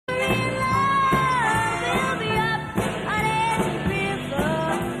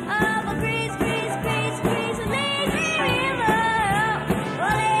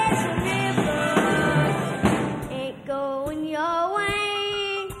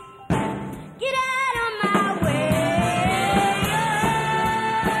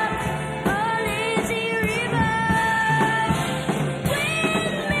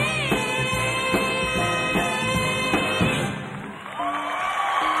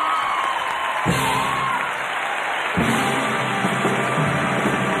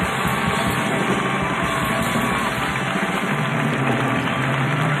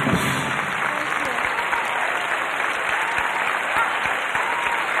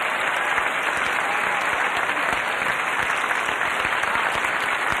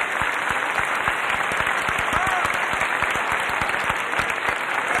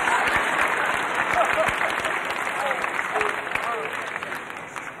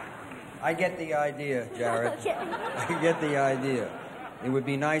I get the idea, Jared. Okay. I get the idea. It would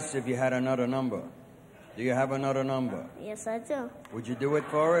be nice if you had another number. Do you have another number? Yes, I do. Would you do it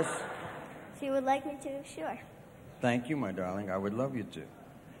for us? If you would like me to, sure. Thank you, my darling. I would love you to.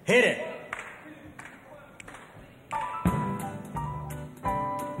 Hit it!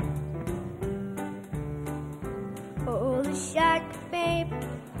 Oh, the shark, babe,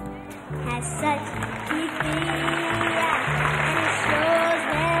 has such deep eyes, and it shows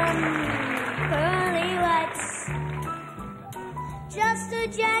them pearly whites. Just a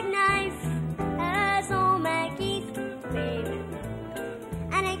jackknife has old Maggie's babe,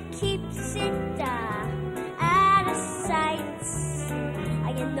 and it keeps it out of sight.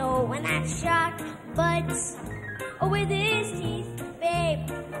 I can know when that shark bites with his teeth, babe.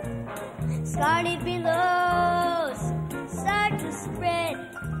 Scarlet billows start to spread,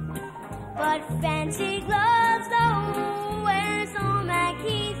 but fancy gloves though wears on my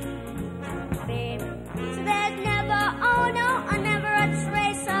Keith, babe. So there's never, oh no, never a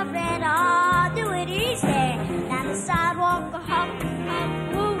trace of red. I'll do it easy. Down the sidewalk, a hop,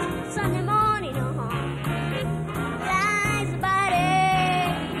 move Sunday morning, Lies about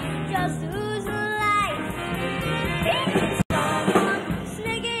it, just lose your life. Someone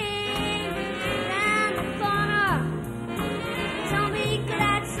sneaking around the corner. Tell me, could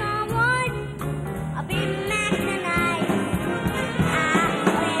that someone be Mac tonight?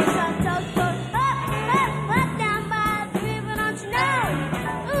 There's a tugboat up down by the river, don't you know?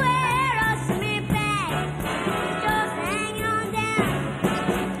 Where a cement bag just hanging on down.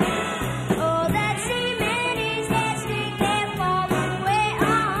 Oh, that cement is that stick there falling way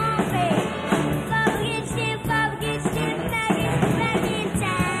on, babe. Father gets stiff, back in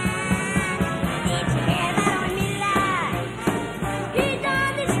time. Did you hear that on me lie? He's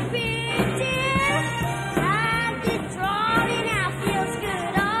done this big deal. Time to draw it out, feels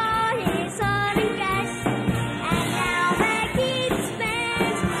good on his heart and guys. And now Maggie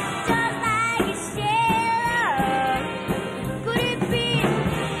spends just like a sailor. Could it be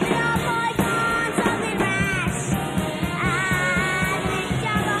that our boy's on something rash? The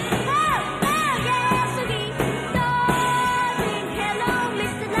juggle, yes, okay. Darling, hello,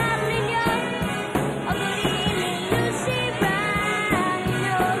 Mr. Lavalier. Oh, good evening, Lucy Brown. You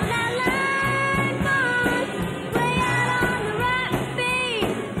know that line falls way out on the right,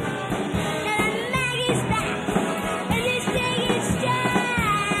 babe. Now that Maggie's back, and this thing is down.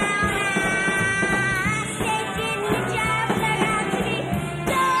 Taking the job like I see.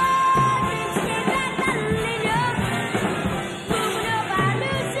 Darling, stay back, Lavalier. Moving up by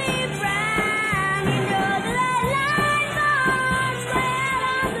Lucy Brown. You know that line falls way out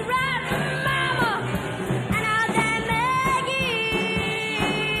on the right, mama. And all that Maggie's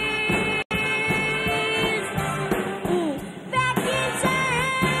back in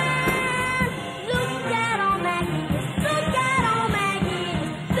town. Look out on Maggie's. Look out on Maggie's.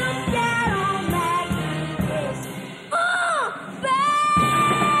 Look out on Maggie's. Oh,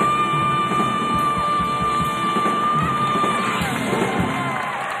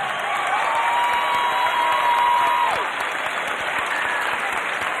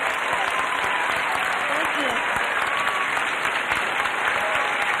 Thank you.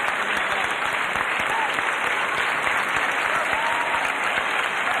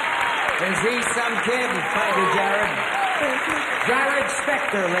 Is he some kid? Thank you, Jared. Thank you. Jared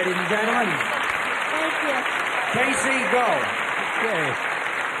Spector, ladies and gentlemen. Thank you. Casey, go. Okay.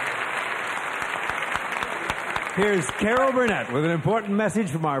 Here's Carol Burnett with an important message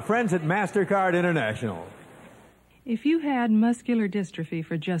from our friends at MasterCard International. If you had muscular dystrophy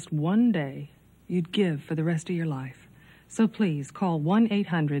for just one day, you'd give for the rest of your life. So please call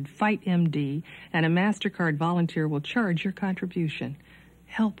 1-800-FIGHT-MD and a MasterCard volunteer will charge your contribution.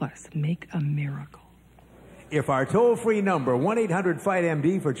 Help us make a miracle. If our toll-free number,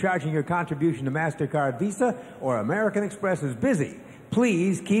 1-800-FIGHT-MD, for charging your contribution to MasterCard, Visa, or American Express is busy,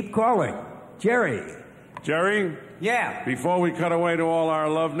 please keep calling. Jerry. Jerry? Yeah. Before we cut away to all our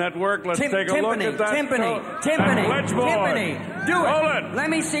love network, let's take a look at that. Timpani. that ledgeboard. Do it. Roll it. Let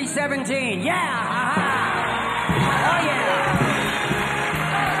me see 17. Yeah. Aha. Oh, yeah.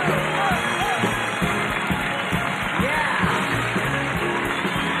 Yeah.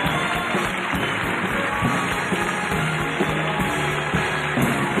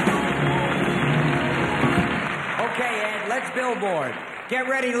 Okay, Ed, let's billboard. Get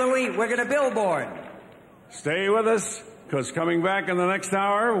ready, Louie. We're going to billboard. Stay with us, because coming back in the next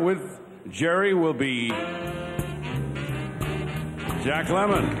hour with Jerry will be Jack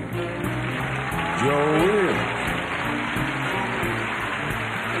Lemmon, Joe Williams,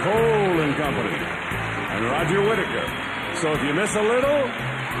 Cole and Company, and Roger Whittaker. So if you miss a little,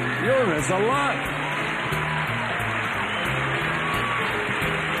 you'll miss Thanks a lot.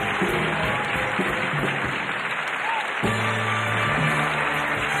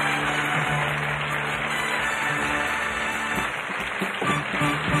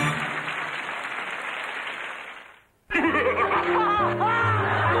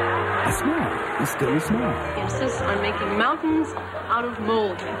 A smile is still a smile. He insists on making mountains out of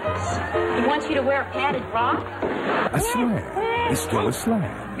molehills. He wants you to wear a padded bra. A slam is still a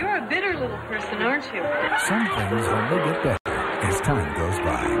slam. You're a bitter little person, aren't you? Some things only get better as time goes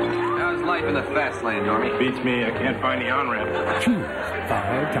by. How's life in the fast lane, Normie? Beats me. I can't find the on-ramp. Choose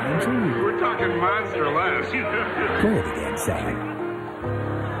 5 times a year. We're talking months or less. Play it again, Sally.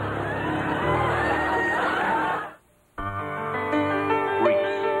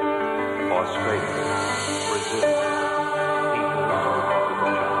 Australia, Brazil, England,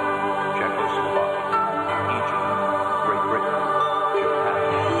 Azerbaijan, Czechoslovakia, Egypt, Great Britain, Japan,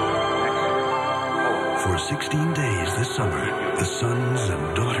 Mexico, Poland. For 16 days this summer, the sons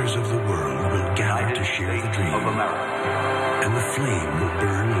and daughters of the world will gather to share the dream. Of America. And the flame will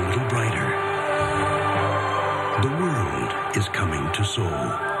burn a little brighter. The world is coming to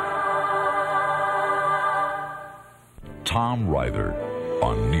Seoul. Tom Ryder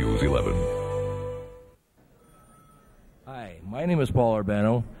on News 11. Hi, my name is Paul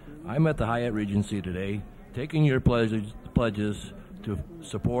Urbano. I'm at the Hyatt Regency today, taking your pledges to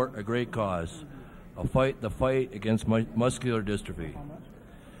support a great cause, the fight against muscular dystrophy.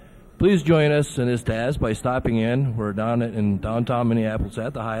 Please join us in this task by stopping in. We're down in downtown Minneapolis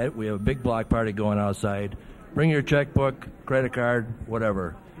at the Hyatt. We have a big block party going outside. Bring your checkbook, credit card,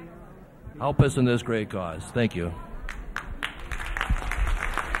 whatever. Help us in this great cause. Thank you.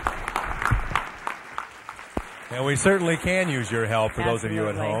 And we certainly can use your help for those of you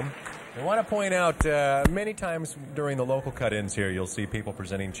at home. I want to point out many times during the local cut-ins here, you'll see people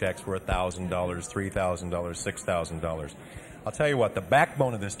presenting checks for $1,000, $3,000, $6,000. I'll tell you what, the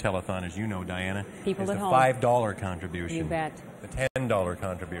backbone of this telethon, as you know, Diana, people is at the home. $5 contribution. You bet. The $10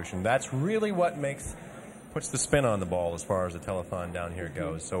 contribution. That's really what puts the spin on the ball as far as the telethon down here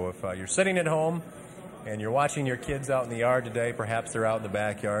goes. So if you're sitting at home and you're watching your kids out in the yard today, perhaps they're out in the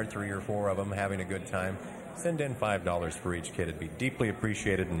backyard, 3 or 4 of them, having a good time, send in $5 for each kid. It'd be deeply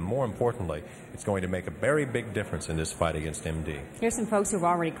appreciated, and more importantly, it's going to make a very big difference in this fight against MD. Here's some folks who've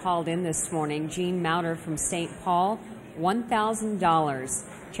already called in this morning. Jean Mouter from St. Paul, $1,000.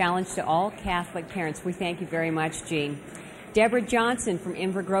 Challenge to all Catholic parents. We thank you very much, Jean. Deborah Johnson from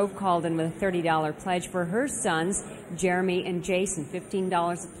Inver Grove called in with a $30 pledge for her sons, Jeremy and Jason,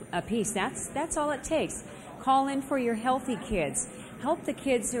 $15 apiece. That's all it takes. Call in for your healthy kids. Help the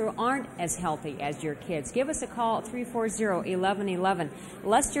kids who aren't as healthy as your kids. Give us a call at 340-1111.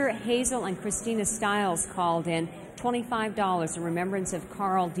 Lester, Hazel, and Christina Stiles called in, $25 in remembrance of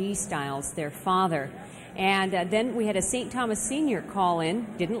Carl D. Stiles, their father. And then we had a St. Thomas Senior call in,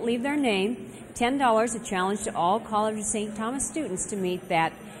 didn't leave their name, $10, a challenge to all College of St. Thomas students to meet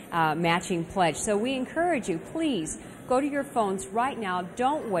that matching pledge. So we encourage you, please, go to your phones right now.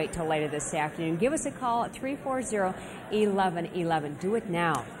 Don't wait till later this afternoon. Give us a call at 340-1111. Do it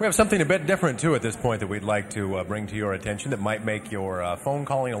now. We have something a bit different, too, at this point that we'd like to bring to your attention that might make your phone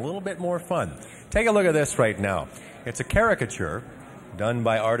calling a little bit more fun. Take a look at this right now. It's a caricature done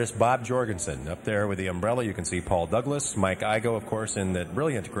by artist Bob Jorgensen. Up there with the umbrella, you can see Paul Douglas, Mike Igo, of course, in that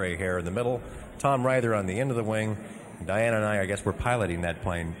brilliant gray hair in the middle, Tom Ryder on the end of the wing. Diana and I guess we're piloting that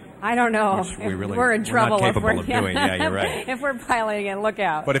plane. I don't know. We're in trouble. We're not capable of doing. Yeah, you're right. If we're piloting it, look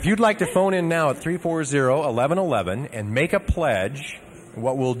out. But if you'd like to phone in now at 340-1111 and make a pledge,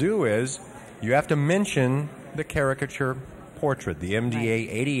 what we'll do is you have to mention the caricature portrait, the MDA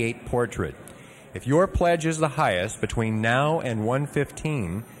 88 portrait. If your pledge is the highest between now and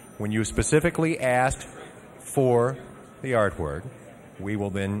 1:15, when you specifically asked for the artwork, we will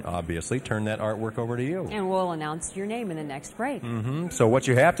then obviously turn that artwork over to you. And we'll announce your name in the next break. So what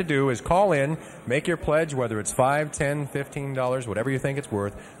you have to do is call in, make your pledge, whether it's $5, $10, $15, whatever you think it's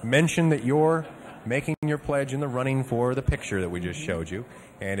worth. Mention that you're making your pledge in the running for the picture that we just showed you.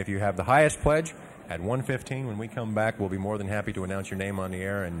 And if you have the highest pledge, at 1:15, when we come back, we'll be more than happy to announce your name on the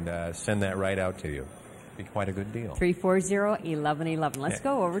air and send that right out to you. Be quite a good deal. 340-1111. Let's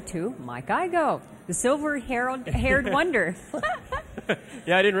go over to Mike Igo, the silver-haired wonder.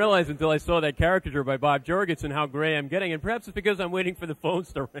 Yeah, I didn't realize until I saw that caricature by Bob Jorgensen how gray I'm getting, and perhaps it's because I'm waiting for the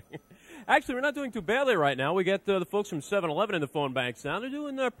phones to ring. Actually, we're not doing too badly right now. We got the folks from 7-Eleven in the phone banks now. They're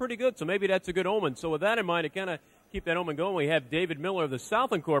doing pretty good, so maybe that's a good omen. So with that in mind, to kind of keep that omen going, we have David Miller of the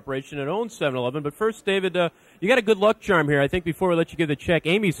Southland Corporation that owns 7-Eleven. But first, David, you got a good luck charm here. I think before we let you give the check,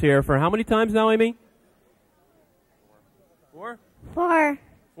 Amy's here for how many times now, Amy? 4? 4.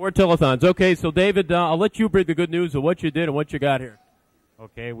 4 telethons. Okay, so David, I'll let you bring the good news of what you did and what you got here.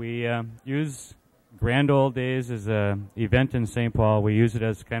 Okay, we use Grand Old Days as an event in St. Paul. We use it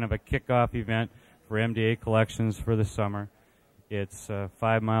as kind of a kickoff event for MDA collections for the summer. It's a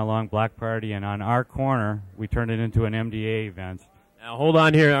 5-mile-long block party, and on our corner, we turn it into an MDA event. Now, hold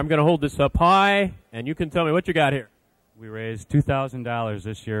on here. I'm going to hold this up high, and you can tell me what you got here. We raised $2,000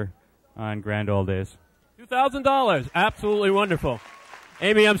 this year on Grand Old Days. $2,000. Absolutely wonderful.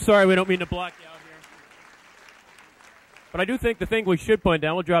 Amy, I'm sorry, we don't mean to block you out here. But I do think the thing we should point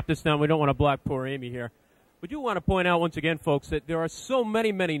out, we'll drop this down, we don't want to block poor Amy here. We do want to point out once again, folks, that there are so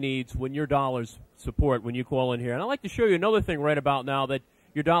many, many needs when your dollars support when you call in here. And I'd like to show you another thing right about now that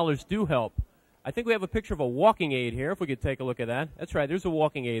your dollars do help. I think we have a picture of a walking aid here, if we could take a look at that. That's right, there's a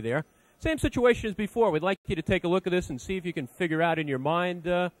walking aid there. Same situation as before. We'd like you to take a look at this and see if you can figure out in your mind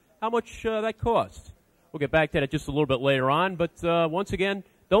how much that costs. We'll get back to that just a little bit later on. But once again,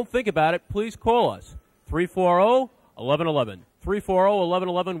 don't think about it. Please call us. 340-1111.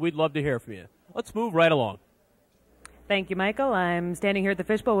 340-1111. We'd love to hear from you. Let's move right along. Thank you, Michael. I'm standing here at the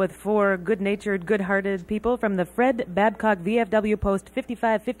Fishbowl with 4 good-natured, good-hearted people from the Fred Babcock VFW Post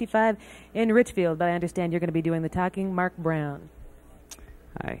 5555 in Richfield. But I understand you're going to be doing the talking. Mark Brown.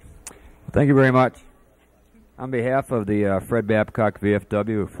 Hi. Thank you very much. On behalf of the Fred Babcock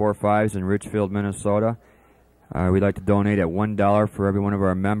VFW 45s in Richfield, Minnesota, we'd like to donate at $1 for every one of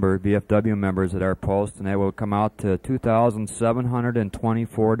our VFW members at our post, and that will come out to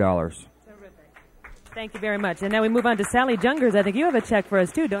 $2,724. Thank you very much. And now we move on to Sally Jungers. I think you have a check for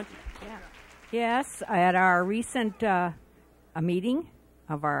us, too, don't you? Yeah. Yes, at our recent a meeting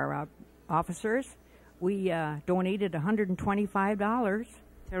of our officers, we donated $125.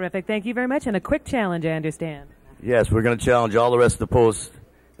 Terrific. Thank you very much. And a quick challenge, I understand. Yes, we're going to challenge all the rest of the posts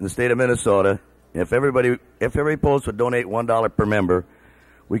in the state of Minnesota. If every post would donate $1 per member,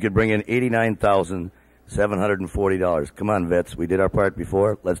 we could bring in $89,740. Come on, vets. We did our part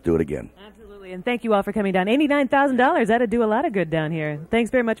before. Let's do it again. Absolutely. And thank you all for coming down. $89,000. That'd do a lot of good down here.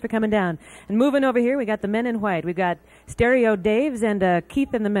 Thanks very much for coming down. And moving over here, we got the men in white. We got Stereo Daves and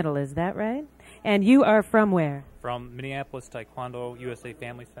Keith in the middle. Is that right? And you are from where? From Minneapolis Taekwondo USA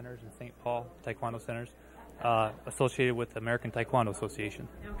Family Centers and St. Paul Taekwondo Centers, associated with the American Taekwondo Association.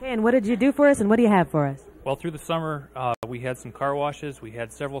 Okay, and what did you do for us, and what do you have for us? Well, through the summer, we had some car washes, we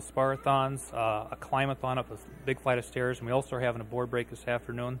had several spar-a-thons, a climb-a-thon up a big flight of stairs, and we also are having a board break this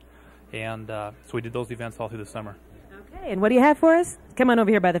afternoon, and so we did those events all through the summer. Okay, and what do you have for us? Come on over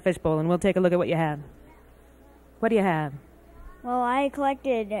here by the fishbowl, and we'll take a look at what you have. What do you have? Well, I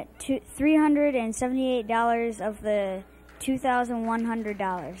collected $378 of the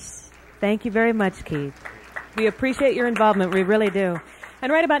 $2,100. Thank you very much, Keith. We appreciate your involvement. We really do.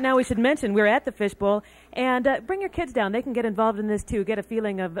 And right about now, we should mention we're at the Fishbowl, and bring your kids down. They can get involved in this too. Get a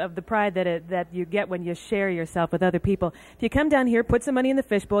feeling of the pride that you get when you share yourself with other people. If you come down here, put some money in the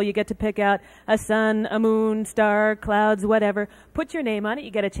Fishbowl. You get to pick out a sun, a moon, star, clouds, whatever. Put your name on it.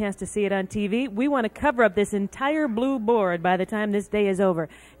 You get a chance to see it on TV. We want to cover up this entire blue board by the time this day is over,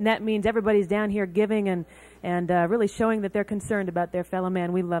 and that means everybody's down here giving and really showing that they're concerned about their fellow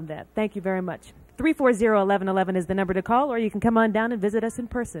man. We love that. Thank you very much. 340-1111 is the number to call, or you can come on down and visit us in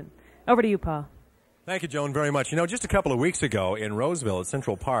person. Over to you, Paul. Thank you, Joan, very much. You know, just a couple of weeks ago in Roseville at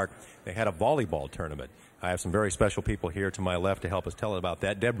Central Park, they had a volleyball tournament. I have some very special people here to my left to help us tell about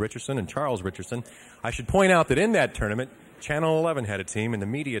that, Deb Richardson and Charles Richardson. I should point out that in that tournament, Channel 11 had a team in the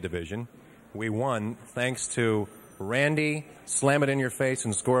media division. We won thanks to Randy Slam-It-In-Your-Face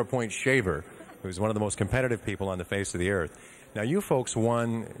and Score-A-Point Shaver, who's one of the most competitive people on the face of the earth. Now, you folks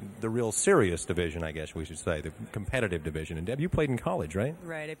won the real serious division, I guess we should say, the competitive division. And, Deb, you played in college, right?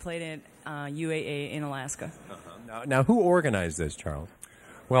 Right. I played at UAA in Alaska. Now, who organized this, Charles?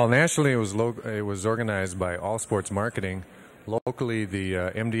 Well, nationally, it was organized by All Sports Marketing. Locally, the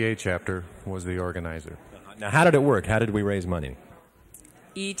MDA chapter was the organizer. Now, how did it work? How did we raise money?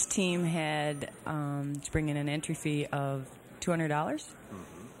 Each team had to bring in an entry fee of $200.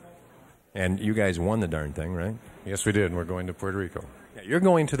 And you guys won the darn thing, right? Yes, we did, and we're going to Puerto Rico. Yeah, you're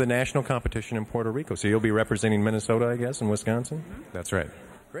going to the national competition in Puerto Rico, so you'll be representing Minnesota, I guess, and Wisconsin? Mm-hmm. That's right.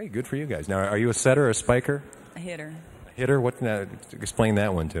 Great, good for you guys. Now, are you a setter or a spiker? A hitter. A hitter? What? Explain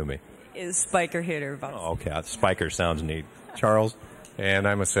that one to me. Is spiker hitter. Oh, okay. Spiker sounds neat. Charles? And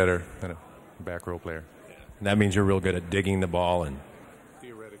I'm a setter and a back row player. And that means you're real good at digging the ball and...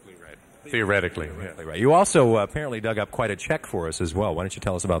 Theoretically right. Theoretically right. You also apparently dug up quite a check for us as well. Why don't you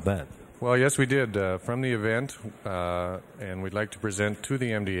tell us about that? Well, yes, we did. From the event, and we'd like to present to the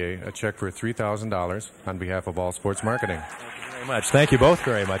MDA a check for $3,000 on behalf of All Sports Marketing. Thank you very much. Thank you both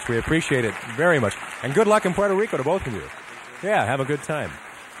very much. We appreciate it very much. And good luck in Puerto Rico to both of you. Yeah, have a good time.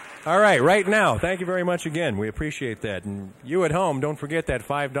 All right now, thank you very much again. We appreciate that. And you at home, don't forget that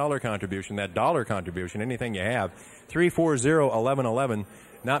 $5 contribution, that dollar contribution, anything you have, 340-1111.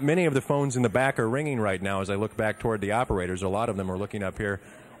 Not many of the phones in the back are ringing right now as I look back toward the operators. A lot of them are looking up here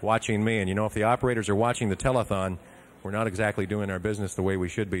watching me. And, you know, if the operators are watching the telethon, we're not exactly doing our business the way we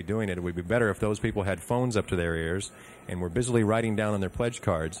should be doing it. It would be better if those people had phones up to their ears and were busily writing down on their pledge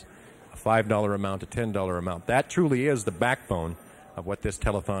cards a $5 amount, a $10 amount. That truly is the backbone of what this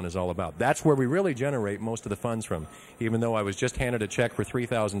telethon is all about. That's where we really generate most of the funds from. Even though I was just handed a check for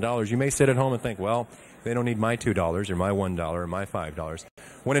 $3,000, you may sit at home and think, well, they don't need my $2 or my $1 or my $5,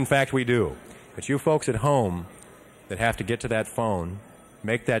 when in fact we do. It's you folks at home that have to get to that phone,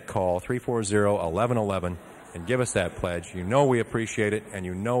 make that call, 340-1111, and give us that pledge. You know we appreciate it, and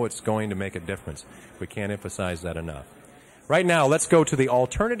you know it's going to make a difference. We can't emphasize that enough. Right now, let's go to the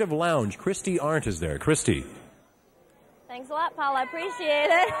Alternative Lounge. Christy Arndt is there. Christy. Thanks a lot, Paul. I appreciate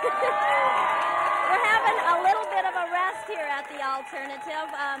it. We're having a little bit of a rest here at the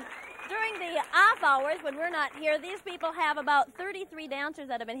Alternative. During the off hours, when we're not here, these people have about 33 dancers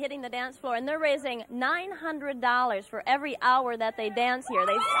that have been hitting the dance floor, and they're raising $900 for every hour that they dance here.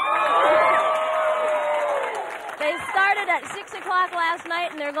 They started at 6 o'clock last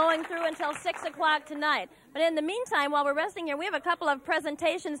night, and they're going through until 6 o'clock tonight. But in the meantime, while we're resting here, we have a couple of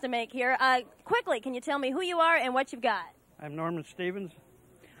presentations to make here. Quickly, can you tell me who you are and what you've got? I'm Norman Stevens.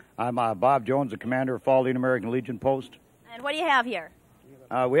 I'm Bob Jones, the commander of Fallin American Legion Post. And what do you have here?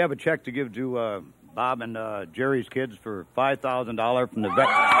 We have a check to give to Bob and Jerry's kids for $5,000 from the vet. $5,000.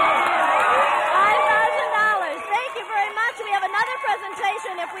 Thank you very much. We have another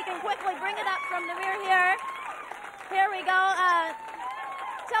presentation. If we can quickly bring it up from the rear here. Here we go.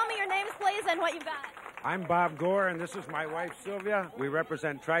 Tell me your names, please, and what you've got. I'm Bob Gore, and this is my wife, Sylvia. We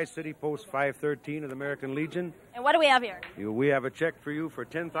represent Tri-City Post 513 of the American Legion. And what do we have here? We have a check for you for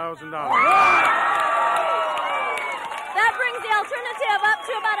 $10,000. That brings the Alternative up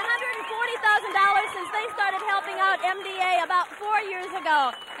to about $140,000 since they started helping out MDA about 4 years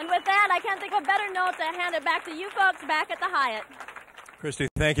ago. And with that, I can't think of a better note to hand it back to you folks back at the Hyatt. Christy,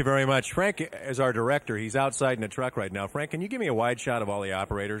 thank you very much. Frank is our director. He's outside in a truck right now. Frank, can you give me a wide shot of all the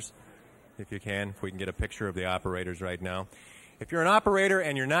operators, if you can, if we can get a picture of the operators right now? If you're an operator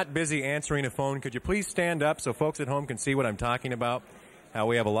and you're not busy answering a phone, could you please stand up so folks at home can see what I'm talking about? How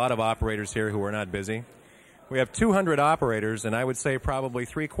we have a lot of operators here who are not busy. We have 200 operators, and I would say probably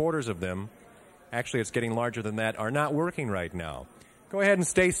 3/4 of them, actually it's getting larger than that, are not working right now. Go ahead and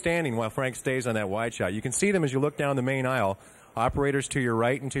stay standing while Frank stays on that wide shot. You can see them as you look down the main aisle. Operators to your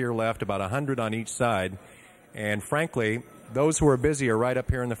right and to your left, about 100 on each side. And frankly, those who are busy are right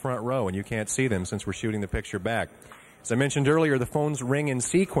up here in the front row, and you can't see them since we're shooting the picture back. As I mentioned earlier, the phones ring in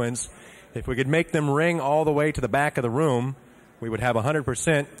sequence. If we could make them ring all the way to the back of the room, we would have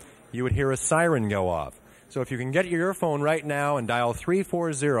 100%. You would hear a siren go off. So if you can get your phone right now and dial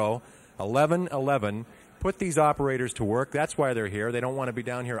 340-1111, put these operators to work. That's why they're here. They don't want to be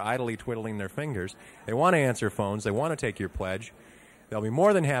down here idly twiddling their fingers. They want to answer phones. They want to take your pledge. They'll be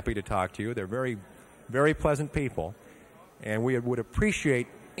more than happy to talk to you. They're very, very pleasant people. And we would appreciate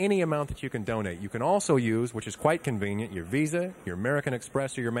any amount that you can donate. You can also use, which is quite convenient, your Visa, your American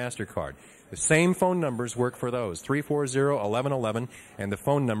Express, or your MasterCard. The same phone numbers work for those, 340-1111, and the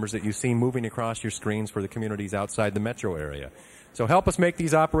phone numbers that you see moving across your screens for the communities outside the metro area. So help us make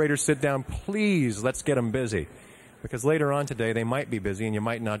these operators sit down. Please, let's get them busy, because later on today they might be busy and you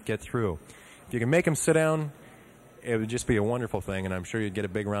might not get through. If you can make them sit down, it would just be a wonderful thing, and I'm sure you'd get a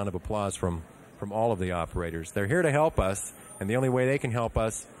big round of applause from all of the operators. They're here to help us, and the only way they can help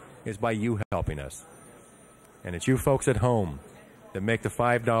us is by you helping us. And it's you folks at home that make the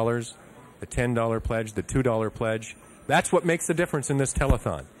 $5, the $10 pledge, the $2 pledge. That's what makes the difference in this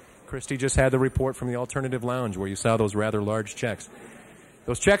telethon. Christy just had the report from the Alternative Lounge where you saw those rather large checks.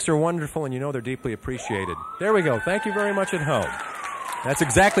 Those checks are wonderful, and you know they're deeply appreciated. There we go. Thank you very much at home. That's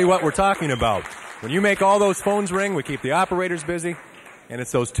exactly what we're talking about. When you make all those phones ring, we keep the operators busy, and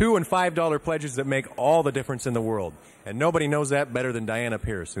it's those $2 and $5 pledges that make all the difference in the world. And nobody knows that better than Diana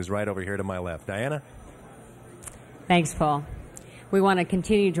Pierce, who's right over here to my left. Diana? Thanks, Paul. We want to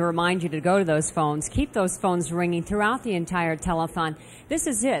continue to remind you to go to those phones. Keep those phones ringing throughout the entire telethon. This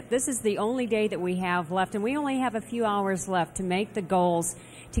is it. This is the only day that we have left, and we only have a few hours left to make the goals,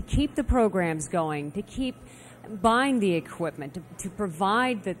 to keep the programs going, to keep buying the equipment, to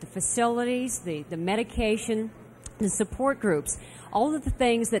provide the facilities, the medication, the support groups, all of the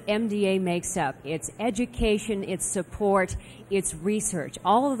things that MDA makes up. It's education, it's support, it's research,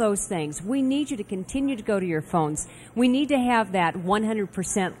 all of those things. We need you to continue to go to your phones. We need to have that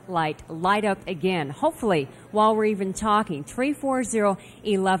 100% light up again, hopefully while we're even talking.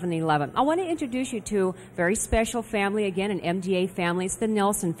 340-1111. I want to introduce you to a very special family, again, an MDA family. It's the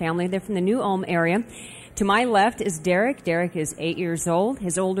Nelson family. They're from the New Ulm area. To my left is Derek. Derek is 8 years old.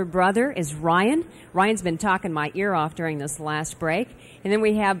 His older brother is Ryan. Ryan's been talking my ear off during this last break. And then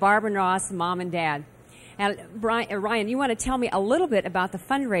we have Barb and Ross, Mom and Dad. Now, Ryan, you want to tell me a little bit about the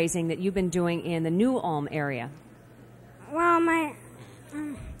fundraising that you've been doing in the New Ulm area? Well, my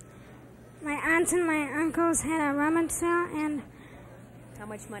aunts and my uncles had a rummage sale, and how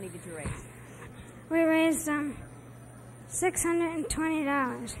much money did you raise? We raised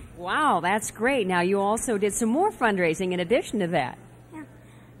 $620. Wow, that's great. Now, you also did some more fundraising in addition to that. Yeah.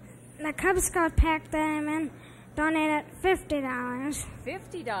 The Cub Scout pack that I'm in donated $50.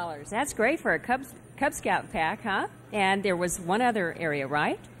 $50. That's great for a Cub Scout pack, huh? And there was one other area,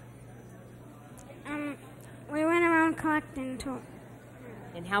 right? We went around collecting, too.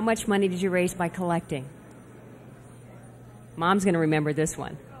 And how much money did you raise by collecting? Mom's going to remember this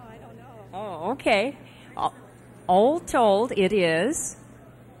one. Oh, I don't know. Oh, okay. All told, it is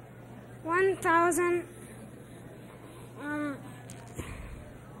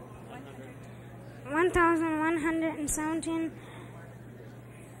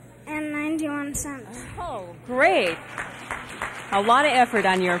Oh, great. A lot of effort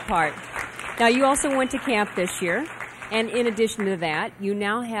on your part. Now, you also went to camp this year, and in addition to that, you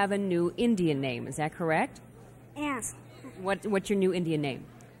now have a new Indian name. Is that correct? Yes. What's your new Indian name?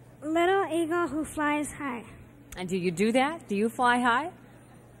 Little Eagle Who Flies High. And do you do that? Do you fly high?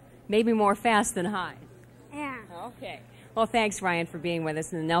 Maybe more fast than high. Yeah. Okay. Well, thanks, Ryan, for being with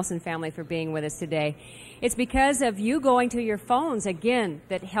us, and the Nelson family for being with us today. It's because of you going to your phones, again,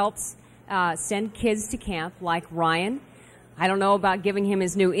 that helps send kids to camp like Ryan. I don't know about giving him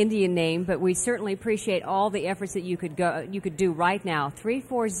his new Indian name, but we certainly appreciate all the efforts that you could do right now.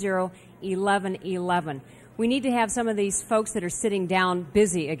 340-1111. We need to have some of these folks that are sitting down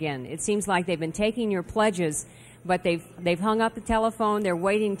busy again. It seems like they've been taking your pledges, but they've hung up the telephone. They're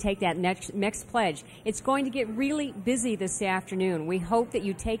waiting to take that next pledge. It's going to get really busy this afternoon. We hope that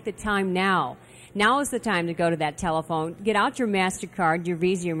you take the time now. Now is the time to go to that telephone. Get out your MasterCard, your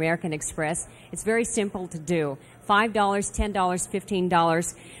Visa, your American Express. It's very simple to do. $5, $10,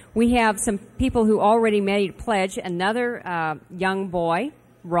 $15. We have some people who already made a pledge. Another young boy,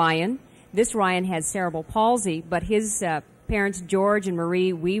 Ryan. This Ryan has cerebral palsy, but his parents, George and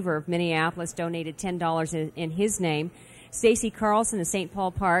Marie Weaver of Minneapolis, donated $10 in his name. Stacy Carlson of St.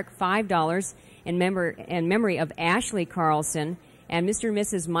 Paul Park, $5 in memory of Ashley Carlson. And Mr. and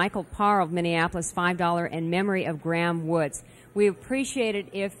Mrs. Michael Parr of Minneapolis, $5 in memory of Graham Woods. We appreciate it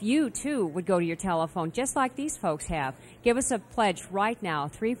if you, too, would go to your telephone, just like these folks have. Give us a pledge right now,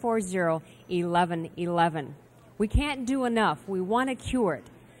 340-1111. We can't do enough. We want to cure it.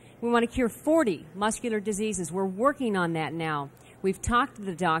 We want to cure 40 muscular diseases. We're working on that now. We've talked to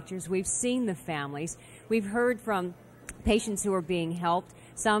the doctors. We've seen the families. We've heard from patients who are being helped,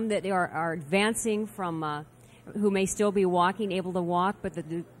 some that are advancing from who may still be walking, able to walk, but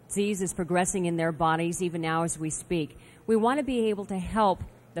the disease is progressing in their bodies even now as we speak. We want to be able to help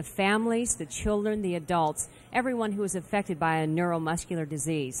the families, the children, the adults, everyone who is affected by a neuromuscular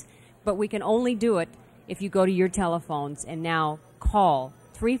disease. But we can only do it if you go to your telephones and now call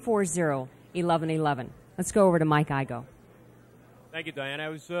 340-1111. Let's go over to Mike Igo. Thank you, Diane. I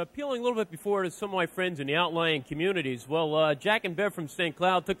was appealing a little bit before to some of my friends in the outlying communities. Well, Jack and Bev from St.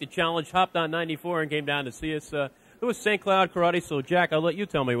 Cloud took the challenge, hopped on 94, and came down to see us. It was St. Cloud Karate, so Jack, I'll let you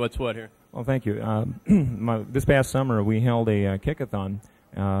tell me what's what here. Well, thank you. This past summer, we held a kick-a-thon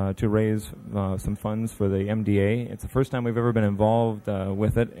to raise some funds for the MDA. It's the first time we've ever been involved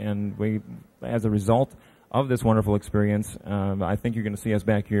with it, and we, as a result of this wonderful experience, I think you're going to see us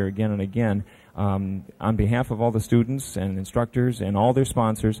back here again and again. On behalf of all the students and instructors and all their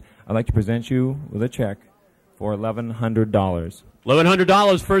sponsors, I'd like to present you with a check for $1,100.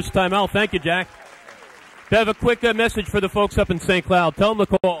 $1,100 first time out. Thank you, Jack. Bev, a quick message for the folks up in St. Cloud. Tell them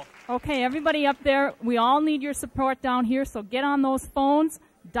to call. Okay, everybody up there, we all need your support down here, so get on those phones,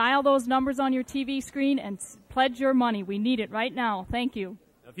 dial those numbers on your TV screen, and pledge your money. We need it right now. Thank you.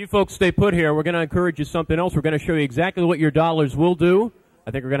 If you folks stay put here, we're going to encourage you something else. We're going to show you exactly what your dollars will do.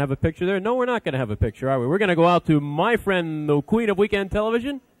 I think we're going to have a picture there. No, we're not going to have a picture, are we? We're going to go out to my friend, the queen of weekend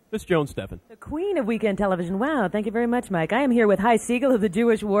television, Miss Joan Steffen. The queen of weekend television. Wow, thank you very much, Mike. I am here with Hy Siegel of the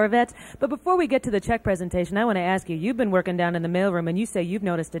Jewish War Vets. But before we get to the check presentation, I want to ask you, you've been working down in the mailroom, and you say you've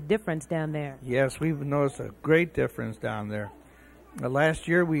noticed a difference down there. Yes, we've noticed a great difference down there. Last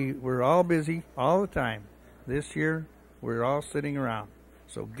year, we were all busy all the time. This year, we're all sitting around.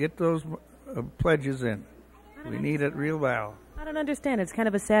 So get those pledges in. We need it real well. I don't understand. It's kind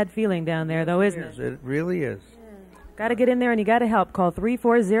of a sad feeling down there, though, isn't it? It really is. Got to get in there, and you got to help. Call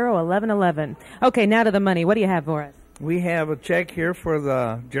 340-1111. Okay, now to the money. What do you have for us? We have a check here for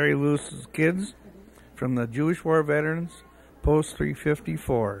the Jerry Lewis's kids from the Jewish War Veterans, Post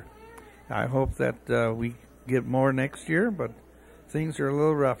 354. I hope that we get more next year, but things are a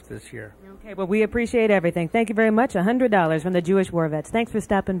little rough this year. Okay, well, we appreciate everything. Thank you very much. $100 from the Jewish War Vets. Thanks for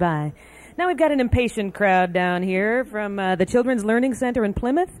stopping by. Now we've got an impatient crowd down here from the Children's Learning Center in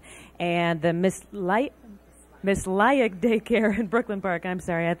Plymouth and the Miss Lyack Daycare in Brooklyn Park. I'm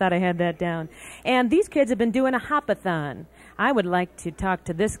sorry, I thought I had that down. And these kids have been doing a hop-a-thon. I would like to talk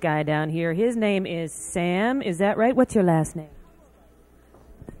to this guy down here. His name is Sam. Is that right? What's your last name?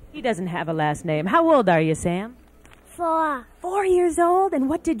 He doesn't have a last name. How old are you, Sam? 4. 4 years old? And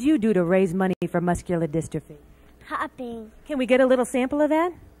what did you do to raise money for muscular dystrophy? Hopping. Can we get a little sample of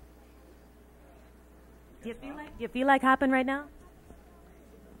that? Do you feel like hopping right now?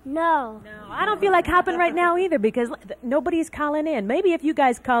 No. I don't feel like hopping right now either because nobody's calling in. Maybe if you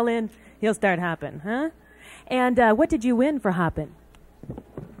guys call in, he'll start hopping, huh? And what did you win for hopping?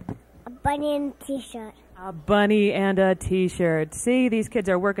 A bunny and a T-shirt. A bunny and a T-shirt. See, these kids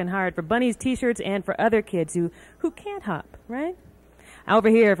are working hard for bunnies, T-shirts, and for other kids who can't hop, right? Over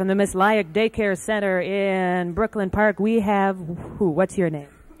here from the Miss Lyack Daycare Center in Brooklyn Park, we have who? What's your name?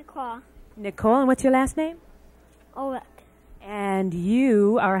 Nicole. Nicole, and what's your last name? Ulrich. And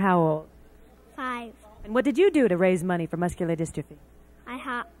you are how old? 5. And what did you do to raise money for muscular dystrophy? I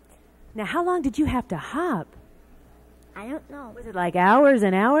hopped. Now, how long did you have to hop? I don't know. Was it like hours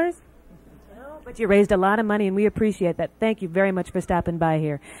and hours? No, but you raised a lot of money, and we appreciate that. Thank you very much for stopping by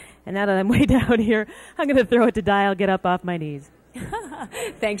here. And now that I'm way down here, I'm going to throw it to Dial, get up off my knees.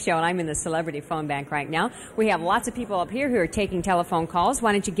 Thanks, Joe. And I'm in the celebrity phone bank right now. We have lots of people up here who are taking telephone calls.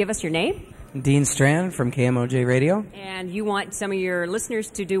 Why don't you give us your name? Dean Strand from KMOJ Radio. And you want some of your listeners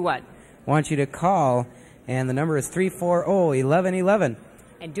to do what? Want you to call, and the number is 340-1111.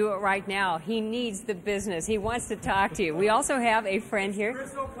 And do it right now. He needs the business. He wants to talk to you. We also have a friend here.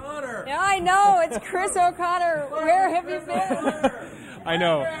 Chris O'Connor. Yeah, I know. It's Chris O'Connor. Where have you been? I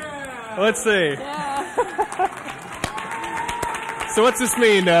know. Let's see. Yeah. So what's this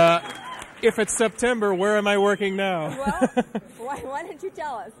mean? If it's September, where am I working now? Well, why don't you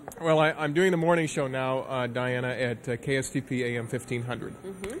tell us? Well, I'm doing the morning show now, Diana, at KSTP AM 1500.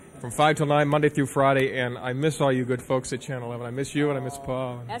 From 5 till 9, Monday through Friday, and I miss all you good folks at Channel 11. I miss you and I miss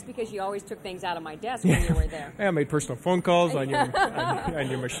Paul. That's because you always took things out of my desk when you were there. I made personal phone calls on your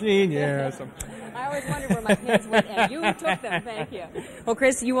machine, yeah. So. I always wondered where my pens went, and you took them. Thank you. Well,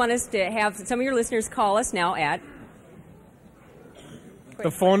 Chris, you want us to have some of your listeners call us now at... The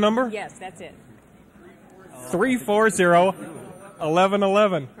phone number? Yes, that's it. 340-1111.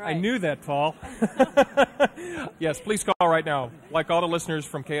 Right. I knew that, Paul. Yes, please call right now. Like all the listeners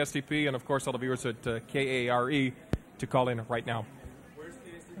from KSTP and, of course, all the viewers at KARE to call in right now. Where's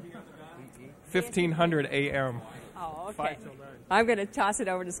KSTP on the dot? 1500 AM. Oh, okay. 5 till 9. I'm going to toss it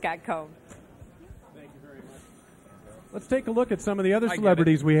over to Scott Combs. Let's take a look at some of the other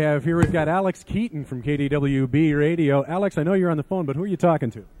celebrities we have here. We've got Alex Keaton from KDWB Radio. Alex, I know you're on the phone, but who are you talking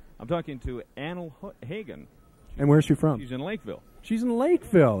to? I'm talking to Annel Hagen. And where's she from? She's in Lakeville. She's in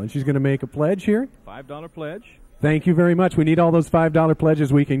Lakeville, and she's going to make a pledge here? $5 pledge. Thank you very much. We need all those $5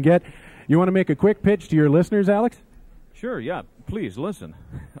 pledges we can get. You want to make a quick pitch to your listeners, Alex? Sure, yeah. Please, listen.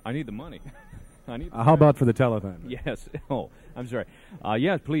 I need the money. How about for the telethon? Yes. Oh, I'm sorry.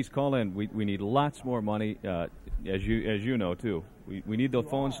 Yes, please call in. We need lots more money, as you know, too. We need the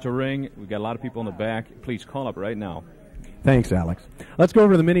phones to ring. We've got a lot of people in the back. Please call up right now. Thanks, Alex. Let's go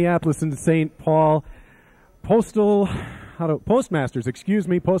over to the Minneapolis and St. Paul Postmasters,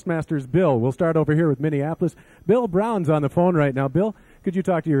 Postmasters Bill. We'll start over here with Minneapolis. Bill Brown's on the phone right now. Bill, could you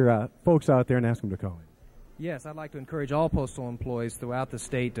talk to your folks out there and ask them to call in? Yes, I'd like to encourage all postal employees throughout the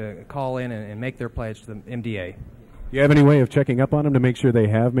state to call in and make their pledge to the MDA. Do you have any way of checking up on them to make sure they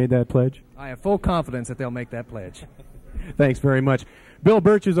have made that pledge? I have full confidence that they'll make that pledge. Thanks very much. Bill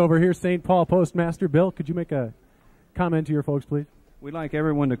Birch is over here, St. Paul Postmaster. Bill, could you make a comment to your folks, please? We'd like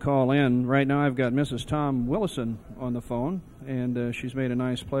everyone to call in. Right now I've got Mrs. Tom Willison on the phone, and she's made a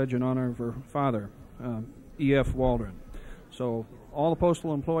nice pledge in honor of her father, E.F. Waldron. So all the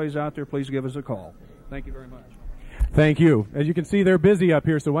postal employees out there, please give us a call. Thank you very much. Thank you. As you can see, they're busy up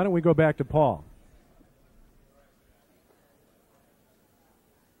here, so why don't we go back to Paul?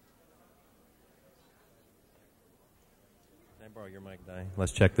 Can I borrow your mic, Di?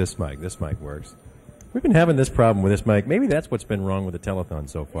 Let's check this mic. This mic works. We've been having this problem with this mic. Maybe that's what's been wrong with the telethon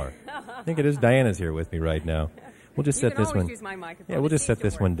so far. I think it is. Diana's here with me right now. We'll just set this one. Use my microphone. Yeah, we'll just set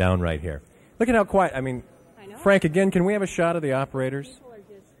this one down right here. Look at how quiet. I mean, Frank, again, can we have a shot of the operators?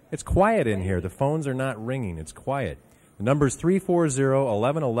 It's quiet in here. The phones are not ringing. It's quiet. The number is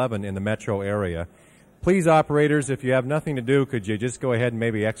 340-1111 in the metro area. Please, operators, if you have nothing to do, could you just go ahead and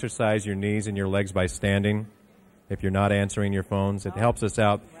maybe exercise your knees and your legs by standing if you're not answering your phones? It helps us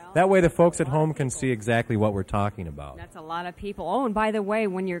out. That way the folks at home can see exactly what we're talking about. That's a lot of people. Oh, and by the way,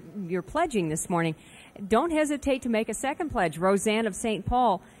 when you're pledging this morning, don't hesitate to make a second pledge. Roseanne of St.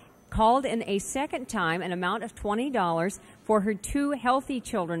 Paul called in a second time an amount of $20 for her two healthy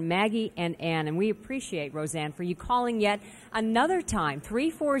children, Maggie and Ann. And we appreciate, Roseanne, for you calling yet another time,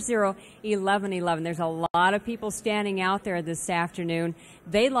 340-1111. There's a lot of people standing out there this afternoon.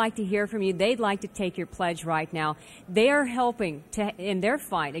 They'd like to hear from you. They'd like to take your pledge right now. They are helping in their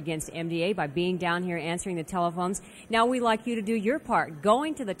fight against MDA by being down here answering the telephones. Now we'd like you to do your part.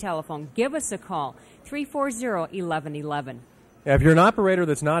 Going to the telephone. Give us a call, 340-1111. If you're an operator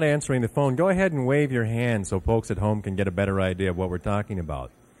that's not answering the phone, go ahead and wave your hand so folks at home can get a better idea of what we're talking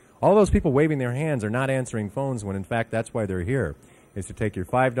about. All those people waving their hands are not answering phones when, in fact, that's why they're here, is to take your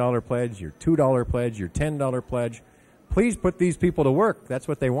 $5 pledge, your $2 pledge, your $10 pledge. Please put these people to work. That's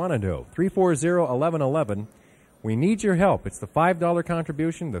what they want to do. 340-1111. We need your help. It's the $5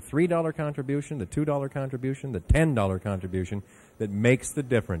 contribution, the $3 contribution, the $2 contribution, the $10 contribution that makes the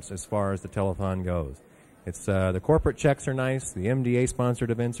difference as far as the telethon goes. It's the corporate checks are nice, the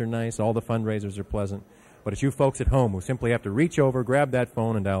MDA-sponsored events are nice, all the fundraisers are pleasant. But it's you folks at home who simply have to reach over, grab that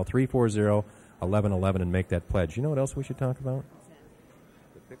phone, and dial 340-1111 and make that pledge. You know what else we should talk about?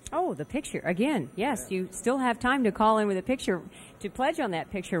 Oh, the picture. Again, yes, you still have time to call in with a picture, to pledge on that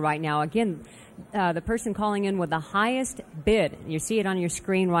picture right now. Again, the person calling in with the highest bid. You see it on your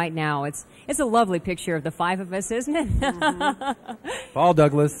screen right now. It's a lovely picture of the five of us, isn't it? Paul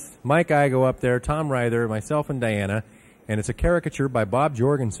Douglas, Mike Igo up there, Tom Ryther, myself, and Diana. And it's a caricature by Bob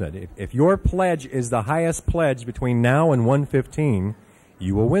Jorgensen. If your pledge is the highest pledge between now and 1:15,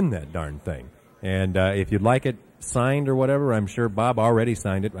 you will win that darn thing. And if you'd like it signed or whatever, I'm sure Bob already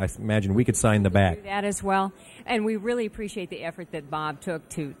signed it. I imagine we could sign the back. Do that as well. And we really appreciate the effort that Bob took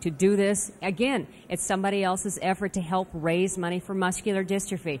to do this. Again, it's somebody else's effort to help raise money for muscular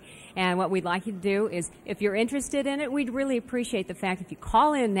dystrophy. And what we'd like you to do is, if you're interested in it, we'd really appreciate the fact if you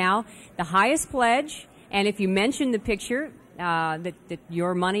call in now, the highest pledge, and if you mention the picture, that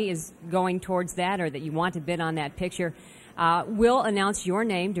your money is going towards that, or that you want to bid on that picture, we'll announce your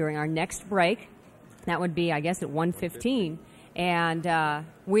name during our next break. That would be, I guess, at 1:15. And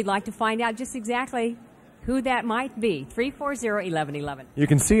we'd like to find out just exactly who that might be. 340-1111. You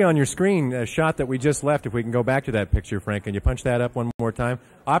can see on your screen a shot that we just left. If we can go back to that picture, Frank, can you punch that up one more time?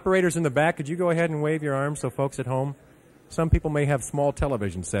 Operators in the back, could you go ahead and wave your arms so folks at home? Some people may have small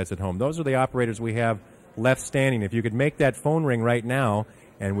television sets at home. Those are the operators we have left standing. If you could make that phone ring right now,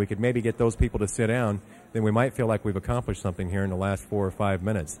 and we could maybe get those people to sit down, then we might feel like we've accomplished something here in the last 4 or 5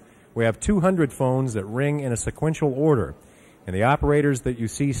 minutes. We have 200 phones that ring in a sequential order. And the operators that you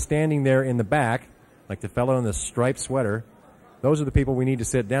see standing there in the back, like the fellow in the striped sweater, those are the people we need to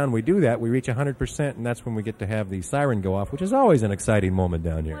sit down. We do that, we reach 100%, and that's when we get to have the siren go off, which is always an exciting moment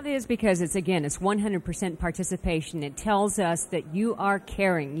down here. Well, it is, because it's 100% participation. It tells us that you are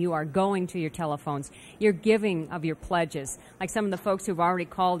caring, you are going to your telephones, you're giving of your pledges. Like some of the folks who've already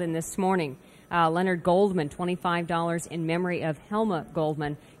called in this morning. Leonard Goldman, $25 in memory of Helma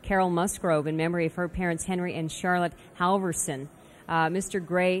Goldman. Carol Musgrove in memory of her parents, Henry and Charlotte Halverson. Mr.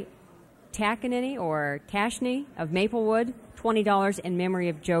 Gray Takanini or Tashney of Maplewood, $20 in memory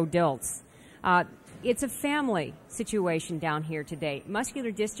of Joe Diltz. It's a family situation down here today.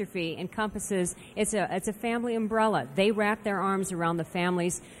 Muscular dystrophy encompasses, it's a family umbrella. They wrap their arms around the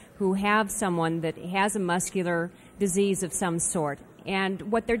families who have someone that has a muscular disease of some sort.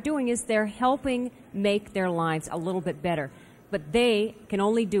 And what they're doing is they're helping make their lives a little bit better. But they can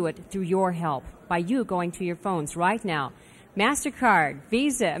only do it through your help, by you going to your phones right now. MasterCard,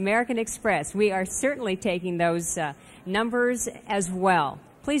 Visa, American Express, we are certainly taking those numbers as well.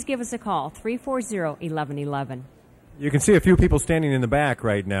 Please give us a call, 340-1111. You can see a few people standing in the back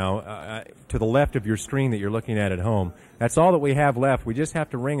right now to the left of your screen that you're looking at home. That's all that we have left. We just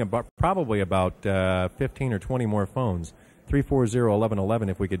have to ring probably about 15 or 20 more phones. 340-1111,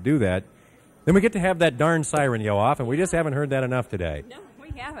 if we could do that. Then we get to have that darn siren go off, and we just haven't heard that enough today. No, we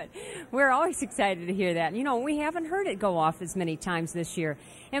We haven't. We're always excited to hear that. You know, we haven't heard it go off as many times this year.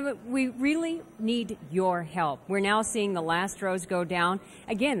 And we really need your help. We're now seeing the last rows go down.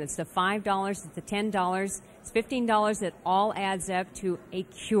 Again, it's the $5, it's the $10, it's $15. It all adds up to a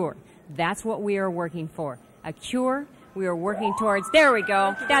cure. That's what we are working for. A cure we are working towards. There we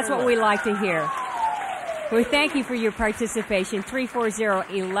go. That's what we like to hear. We thank you for your participation.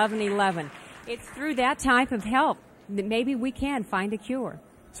 340-1111. It's through that type of help that maybe we can find a cure.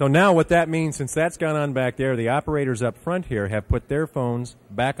 So now what that means, since that's gone on back there, the operators up front here have put their phones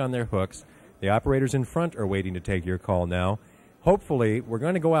back on their hooks. The operators in front are waiting to take your call now. Hopefully, we're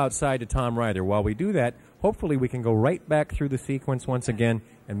going to go outside to Tom Ryder. While we do that, hopefully we can go right back through the sequence once again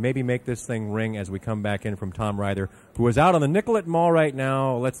and maybe make this thing ring as we come back in from Tom Ryder, who is out on the Nicollet Mall right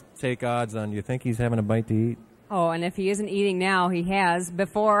now. Let's take odds on, you think he's having a bite to eat? Oh, and if he isn't eating now, he has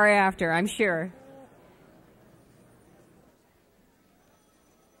before or after, I'm sure.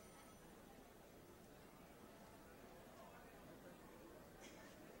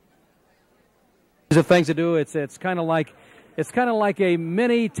 Of things to do. It's kind of like a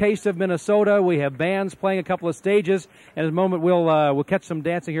mini Taste of Minnesota. We have bands playing a couple of stages, and in a moment we'll catch some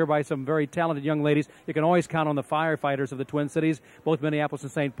dancing here by some very talented young ladies. You can always count on the firefighters of the Twin Cities, both Minneapolis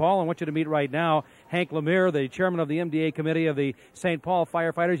and St. Paul. I want you to meet right now Hank Lemire, the chairman of the MDA committee of the St. Paul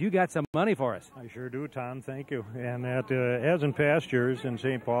firefighters. You got some money for us. I sure do, Tom. Thank you. And as in past years in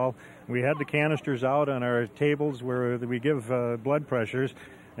St. Paul, we had the canisters out on our tables where we give blood pressures.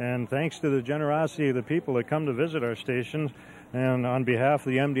 And thanks to the generosity of the people that come to visit our stations, and on behalf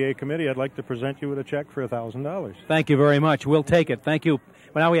of the MDA committee, I'd like to present you with a check for $1,000. Thank you very much. We'll take it. Thank you.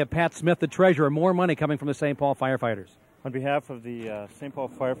 Well, now we have Pat Smith, the treasurer. More money coming from the St. Paul firefighters. On behalf of the St. Paul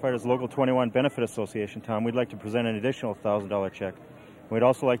Firefighters Local 21 Benefit Association, Tom, we'd like to present an additional $1,000 check. We'd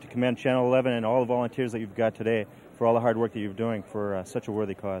also like to commend Channel 11 and all the volunteers that you've got today for all the hard work that you're doing for such a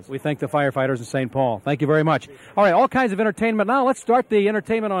worthy cause. We thank the firefighters in St. Paul. Thank you very much. All right, all kinds of entertainment. Now let's start the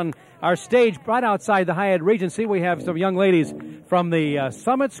entertainment on our stage right outside the Hyatt Regency. We have some young ladies from the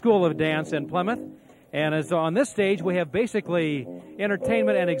Summit School of Dance in Plymouth. And as on this stage, we have basically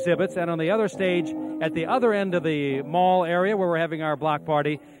entertainment and exhibits. And on the other stage, at the other end of the mall area where we're having our block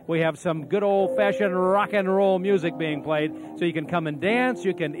party, we have some good old-fashioned rock and roll music being played. So you can come and dance,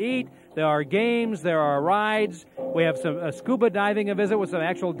 you can eat. There are games, there are rides. We have some scuba diving a visit with some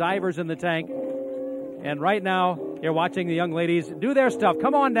actual divers in the tank. And right now, you're watching the young ladies do their stuff.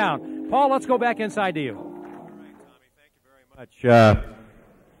 Come on down. Paul, let's go back inside to you. All right, Tommy, thank you very much.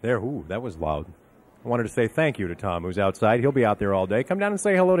 There, ooh, that was loud. I wanted to say thank you to Tom, who's outside. He'll be out there all day. Come down and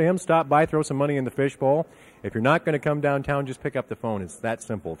say hello to him. Stop by, throw some money in the fishbowl. If you're not going to come downtown, just pick up the phone. It's that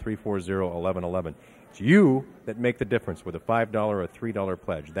simple, 340-1111. It's you that make the difference with a $5 or $3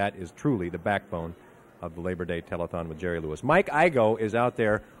 pledge. That is truly the backbone of the Labor Day Telethon with Jerry Lewis. Mike Igo is out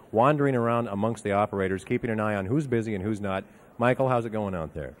there wandering around amongst the operators, keeping an eye on who's busy and who's not. Michael, how's it going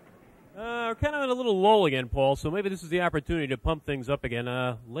out there? We're kind of in a little lull again, Paul, so maybe this is the opportunity to pump things up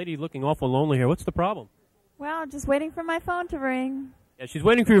again. Lady looking awful lonely here. What's the problem? Well, just waiting for my phone to ring. Yeah, she's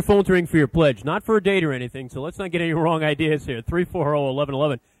waiting for your phone to ring for your pledge, not for a date or anything, so let's not get any wrong ideas here.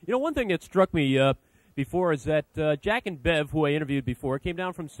 340-1111. You know, one thing that struck me before is that Jack and Bev, who I interviewed before, came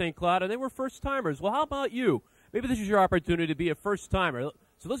down from St. Cloud, and they were first-timers. Well, how about you? Maybe this is your opportunity to be a first-timer.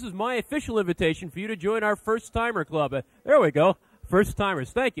 So this is my official invitation for you to join our first-timer club. There we go.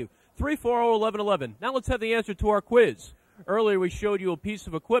 First-timers. Thank you. 340-1111. Now let's have the answer to our quiz. Earlier we showed you a piece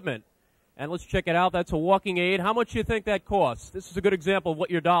of equipment, and let's check it out. That's a walking aid. How much do you think that costs? This is a good example of what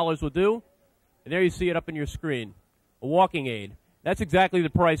your dollars would do. And there you see it up on your screen. A walking aid. That's exactly the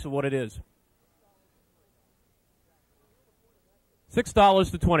price of what it is.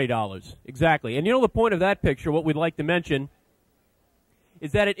 $6 to $20. Exactly. And you know the point of that picture, what we'd like to mention,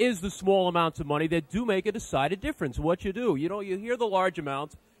 is that it is the small amounts of money that do make a decided difference in what you do. You know, you hear the large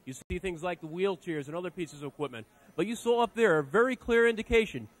amounts. You see things like the wheelchairs and other pieces of equipment. But you saw up there a very clear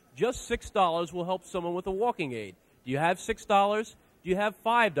indication. Just $6 will help someone with a walking aid. Do you have $6? Do you have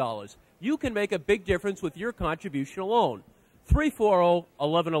 $5? You can make a big difference with your contribution alone.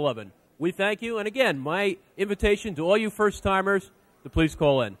 340-1111. We thank you. And again, my invitation to all you first-timers to please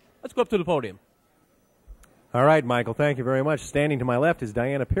call in. Let's go up to the podium. All right, Michael, thank you very much. Standing to my left is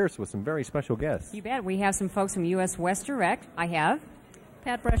Diana Pierce with some very special guests. You bet. We have some folks from U.S. West Direct. I have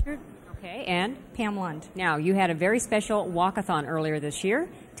Pat Brushard. Okay, and Pam Lund. Now, you had a very special walkathon earlier this year.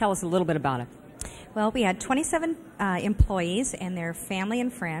 Tell us a little bit about it. Well, we had 27 employees and their family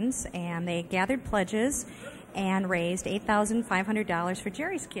and friends, and they gathered pledges and raised $8,500 for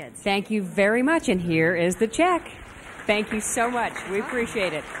Jerry's kids. Thank you very much, and here is the check. Thank you so much. We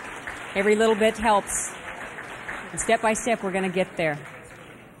appreciate it. Every little bit helps. And step by step, we're going to get there.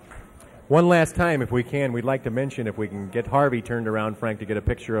 One last time, if we can, we'd like to mention, if we can get Harvey turned around, Frank, to get a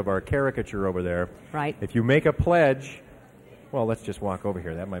picture of our caricature over there. Right. If you make a pledge, well, let's just walk over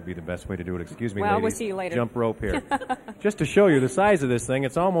here. That might be the best way to do it. Excuse me, Well, ladies. we'll see you later. Jump rope here. Just to show you the size of this thing,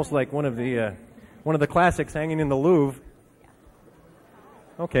 it's almost like one of the classics hanging in the Louvre.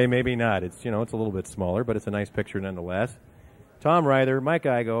 Okay, maybe not. It's, you know, it's a little bit smaller, but it's a nice picture nonetheless. Tom Ryther, Mike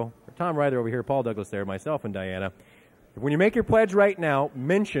Igo, Tom Ryther over here, Paul Douglas there, myself and Diana. When you make your pledge right now,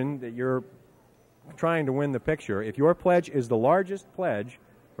 mention that you're trying to win the picture. If your pledge is the largest pledge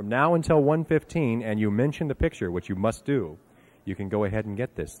from now until 1:15 and you mention the picture, which you must do, you can go ahead and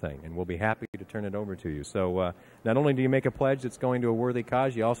get this thing, and we'll be happy to turn it over to you. So not only do you make a pledge that's going to a worthy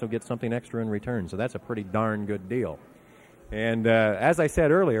cause, you also get something extra in return. So that's a pretty darn good deal. And as I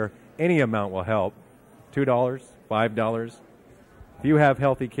said earlier, any amount will help. $2, $5. If you have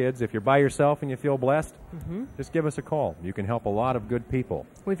healthy kids, if you're by yourself and you feel blessed, just give us a call. You can help a lot of good people.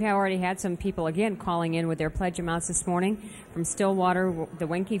 We've already had some people, again, calling in with their pledge amounts this morning. From Stillwater, the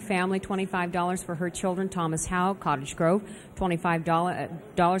Wenke family, $25 for her children, Thomas Howe, Cottage Grove,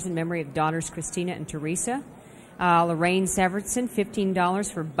 $25 in memory of daughters Christina and Teresa. Lorraine Severson,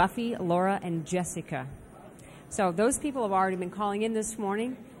 $15 for Buffy, Laura, and Jessica. So those people have already been calling in this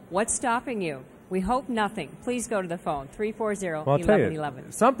morning. What's stopping you? We hope nothing. Please go to the phone, 340-1111. Well, I'll tell you,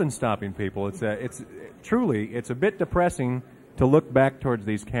 something's stopping people. It's truly a bit depressing to look back towards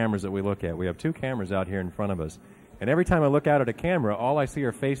these cameras that we look at. We have two cameras out here in front of us. And every time I look out at a camera, all I see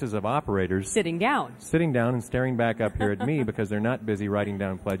are faces of operators sitting down and staring back up here at me because they're not busy writing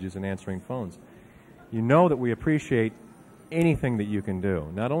down pledges and answering phones. You know that we appreciate anything that you can do.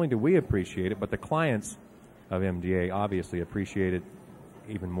 Not only do we appreciate it, but the clients of MDA obviously appreciate it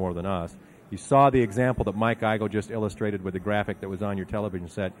even more than us. You saw the example that Mike Igo just illustrated with the graphic that was on your television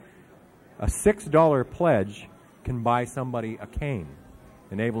set. A $6 pledge can buy somebody a cane,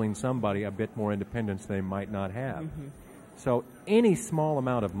 enabling somebody a bit more independence they might not have. So any small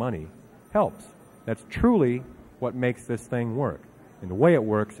amount of money helps. That's truly what makes this thing work. And the way it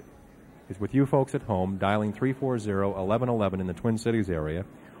works is with you folks at home dialing 340-1111 in the Twin Cities area,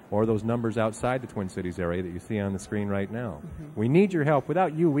 or those numbers outside the Twin Cities area that you see on the screen right now. We need your help.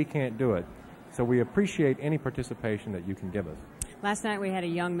 Without you, we can't do it. So we appreciate any participation that you can give us. Last night we had a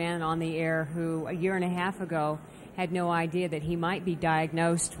young man on the air who a year and a half ago had no idea that he might be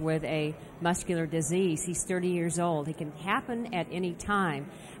diagnosed with a muscular disease. He's 30 years old. It can happen at any time.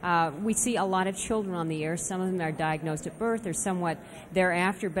 We see a lot of children on the air. Some of them are diagnosed at birth or somewhat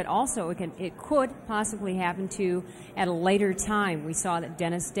thereafter, but also it could possibly happen to at a later time. We saw that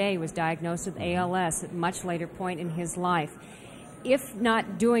Dennis Day was diagnosed with ALS at a much later point in his life. If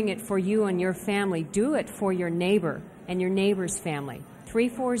not doing it for you and your family, do it for your neighbor and your neighbor's family.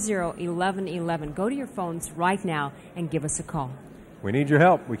 340-1111. Go to your phones right now and give us a call. We need your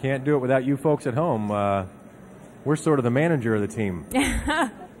help. We can't do it without you folks at home. We're sort of the manager of the team.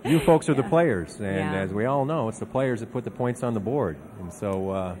 You folks are the players, and as we all know, it's the players that put the points on the board. And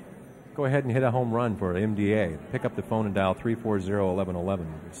so go ahead and hit a home run for MDA. Pick up the phone and dial 340-1111.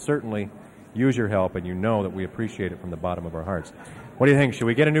 Certainly use your help, and you know that we appreciate it from the bottom of our hearts. What do you think? Should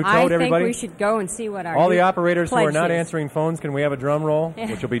we get a new code, everybody? I think we should go and see what our all the operators who are not is. answering phones, can we have a drum roll?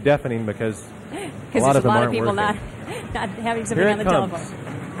 Yeah. Which will be deafening because a Because lot there's of a them lot aren't of people working. not having something Here on it the comes. telephone.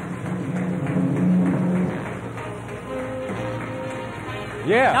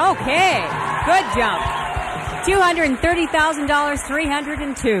 Yeah. Okay. Good jump. $230,000,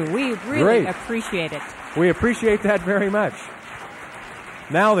 302. We really Great. appreciate it. We appreciate that very much.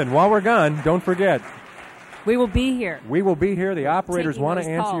 Now then, while we're gone, don't forget. We will be here. We will be here. The operators Taking want to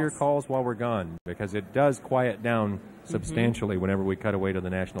those answer calls. your calls while we're gone because it does quiet down substantially whenever we cut away to the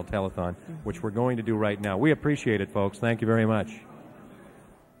National Telethon, which we're going to do right now. We appreciate it, folks. Thank you very much.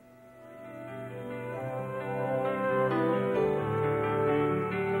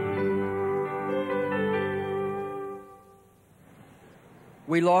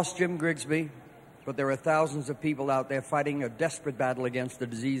 We lost Jim Grigsby, but there are thousands of people out there fighting a desperate battle against the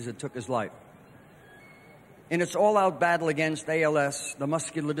disease that took his life. In its all-out battle against ALS, the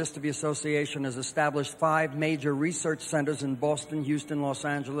Muscular Dystrophy Association has established 5 major research centers in Boston, Houston, Los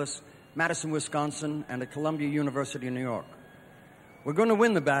Angeles, Madison, Wisconsin, and at Columbia University in New York. We're going to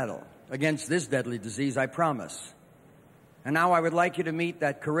win the battle against this deadly disease, I promise. And now I would like you to meet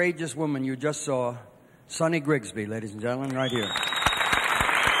that courageous woman you just saw, Sonny Grigsby, ladies and gentlemen, right here.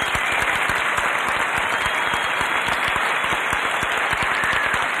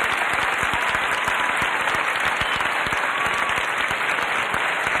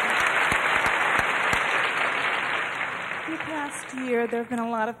 There have been a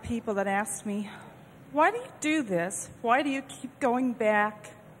lot of people that asked me, why do you do this? Why do you keep going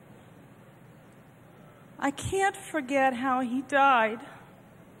back? I can't forget how he died.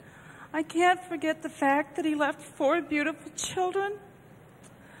 I can't forget the fact that he left 4 beautiful children,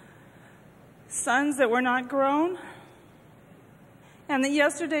 sons that were not grown, and that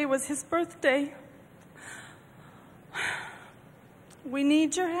yesterday was his birthday. We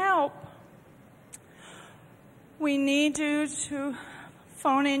need your help. We need you to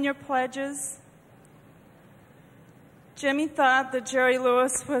phone in your pledges. Jimmy thought that Jerry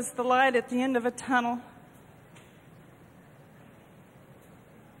Lewis was the light at the end of a tunnel.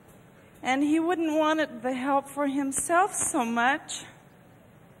 And he wouldn't want the help for himself so much.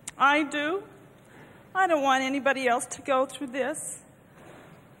 I do. I don't want anybody else to go through this.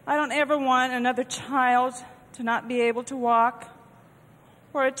 I don't ever want another child to not be able to walk,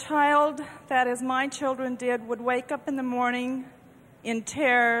 or a child that, as my children did, would wake up in the morning in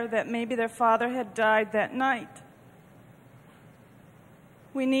terror that maybe their father had died that night.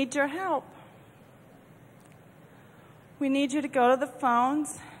 We need your help. We need you to go to the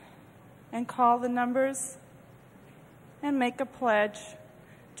phones and call the numbers and make a pledge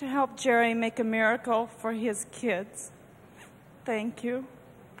to help Jerry make a miracle for his kids. Thank you.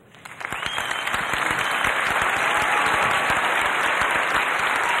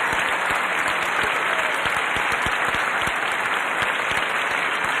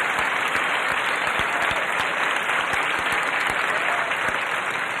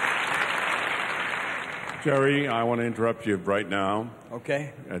 Jerry, I want to interrupt you right now.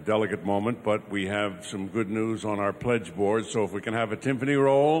 Okay. A delicate moment, but we have some good news on our pledge board, so if we can have a timpani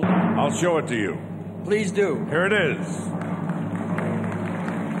roll, I'll show it to you. Please do. Here it is.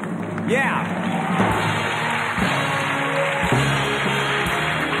 Yeah.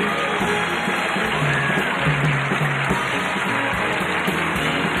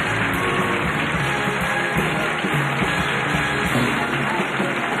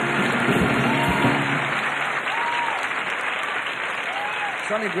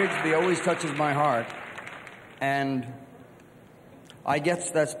 Sonny Grigsby always touches my heart, and I guess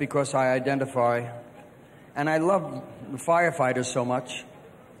that's because I identify, and I love the firefighters so much,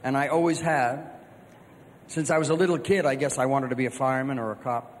 and I always have. Since I was a little kid, I guess I wanted to be a fireman or a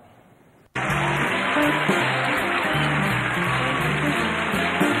cop.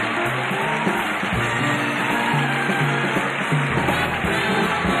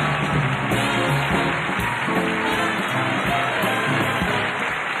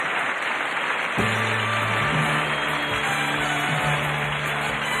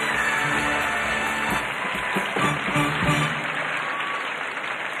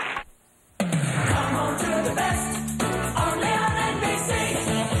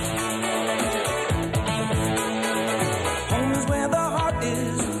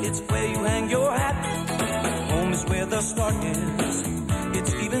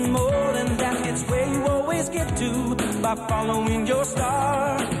 It's even more than that. It's where you always get to by following your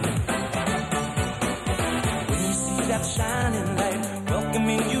star. When you see that shining light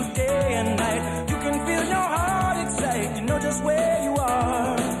welcoming you day and night, you can feel your heart excite. You know just where you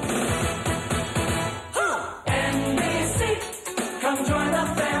are. NBC, come join the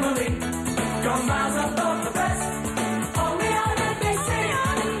family. You're miles above the rest. Only on NBC.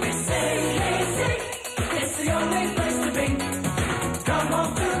 It's the only place to be. Come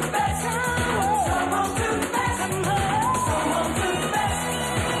on to the best. Come on to the best. Come on to the best.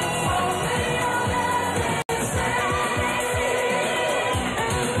 Only on NBC.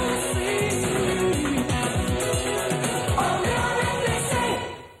 Only on NBC.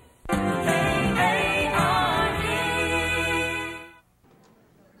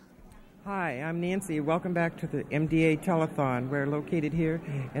 Hi, I'm Nancy. Welcome back to the MDA Telethon. We're located here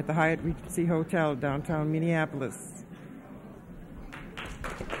at the Hyatt Regency Hotel, downtown Minneapolis.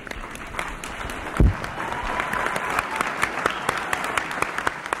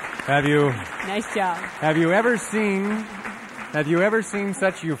 Have you? Nice job. Have you ever seen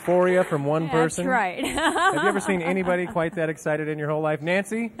such euphoria from one person? That's right. Have you ever seen anybody quite that excited in your whole life?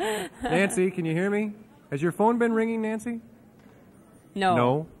 Nancy? Nancy, can you hear me? Has your phone been ringing, Nancy? No.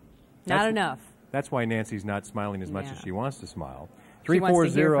 No? Not enough. That's why Nancy's not smiling as much as she wants to smile. She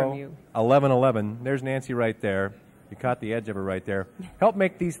wants to hear from you. 340-1111. There's Nancy right there. You caught the edge of her right there. Help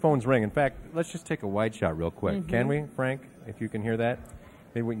make these phones ring. In fact, let's just take a wide shot real quick. Can we, Frank, if you can hear that?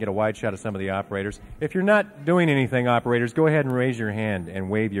 Maybe we can get a wide shot of some of the operators. If you're not doing anything, operators, go ahead and raise your hand and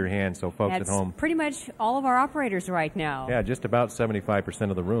wave your hand so folks That's at home. pretty much all of our operators right now. Yeah, just about 75%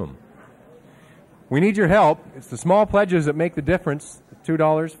 of the room. We need your help. It's the small pledges that make the difference. $2,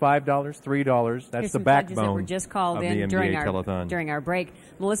 $5, $3. That's Here's the some pledges that backbone were just called of in the during MDA Telethon. our break.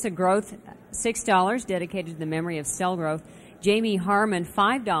 Melissa Groth, $6 dedicated to the memory of cell growth. Jamie Harmon,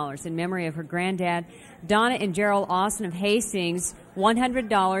 $5 in memory of her granddad. Donna and Gerald Austin of Hastings,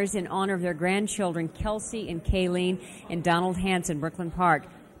 $100 in honor of their grandchildren, Kelsey and Kayleen, and Donald Hanson, Brooklyn Park.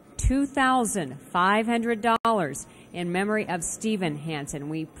 $2,500 in memory of Stephen Hansen.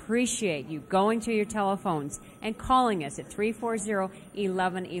 We appreciate you going to your telephones and calling us at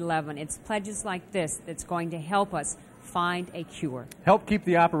 340-1111. It's pledges like this that's going to help us find a cure. Help keep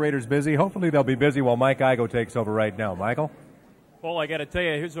the operators busy. Hopefully they'll be busy while Mike Igo takes over right now. Michael? Paul, I got to tell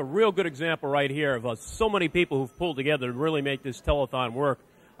you, here's a real good example right here of so many people who've pulled together to really make this telethon work.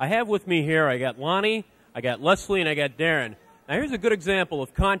 I have with me here, I got Lonnie, I got Leslie, and I got Darren. Now, here's a good example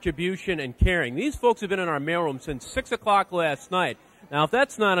of contribution and caring. These folks have been in our mailroom since 6 o'clock last night. Now, if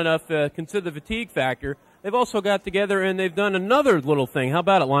that's not enough, consider the fatigue factor. They've also got together and they've done another little thing. How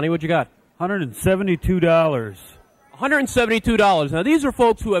about it, Lonnie? What you got? $172. $172. Now, these are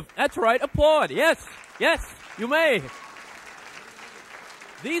folks who have, that's right, applaud. Yes, yes, you may.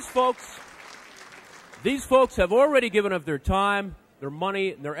 These folks have already given of their time, their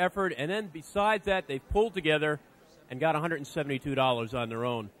money, and their effort, and then besides that, they've pulled together and got $172 on their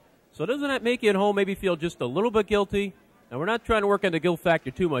own. So doesn't that make you at home maybe feel just a little bit guilty? Now, we're not trying to work on the guilt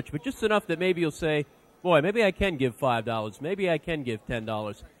factor too much, but just enough that maybe you'll say, boy, maybe I can give $5. Maybe I can give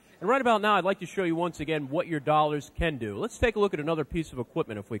 $10. And right about now, I'd like to show you once again what your dollars can do. Let's take a look at another piece of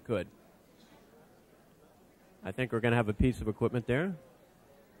equipment if we could. I think we're going to have a piece of equipment there.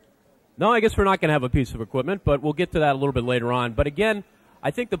 No, I guess we're not going to have a piece of equipment, but we'll get to that a little bit later on. But again, I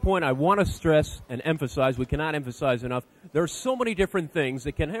think the point I want to stress and emphasize, we cannot emphasize enough, there are so many different things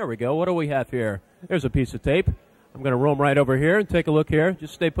that can, here we go, what do we have here? There's a piece of tape. I'm going to roam right over here and take a look here.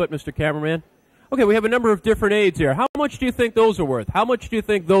 Just stay put, Mr. Cameraman. Okay, we have a number of different aids here. How much do you think those are worth? How much do you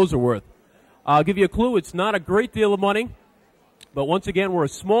think those are worth? I'll give you a clue. It's not a great deal of money, but once again, where a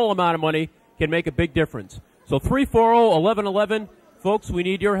small amount of money can make a big difference. So 340-1111, folks, we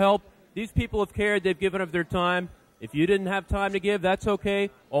need your help. These people have cared. They've given of their time. If you didn't have time to give, that's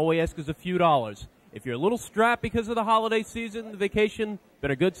okay. All we ask is a few dollars. If you're a little strapped because of the holiday season, the vacation,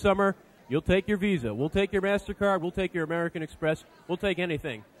 been a good summer, you'll take your Visa. We'll take your MasterCard. We'll take your American Express. We'll take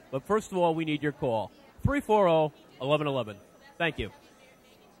anything. But first of all, we need your call. 340-1111. Thank you.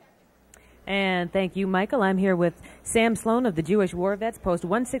 And thank you, Michael. I'm here with Sam Sloan of the Jewish War Vets, Post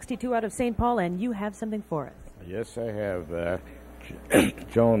 162 out of St. Paul, and you have something for us. Yes, I have.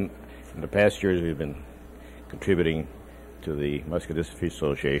 Joan, in the past years, we've been contributing to the Muscular Dystrophy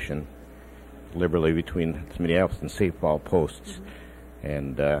Association liberally between Minneapolis and St. Paul posts.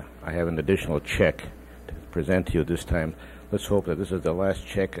 And I have an additional check to present to you this time. Let's hope that this is the last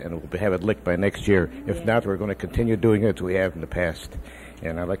check and we'll have it licked by next year. If not, we're going to continue doing it as we have in the past.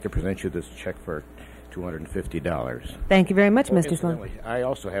 And I'd like to present you this check for $250. Thank you very much, Mr. Sloan. I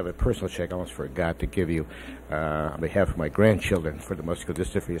also have a personal check I almost forgot to give you on behalf of my grandchildren for the Muscular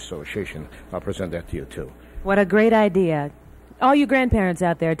Dystrophy Association. I'll present that to you, too. What a great idea. All you grandparents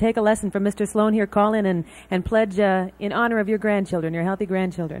out there, take a lesson from Mr. Sloan here. Call in and pledge in honor of your grandchildren, your healthy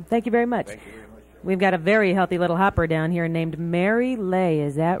grandchildren. Thank you very much. Thank you very much. We've got a very healthy little hopper down here named Mary Lay.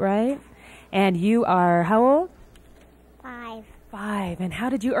 Is that right? And you are how old? 5. 5. And how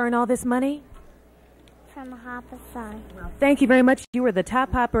did you earn all this money? From a hopper son. Thank you very much. You were the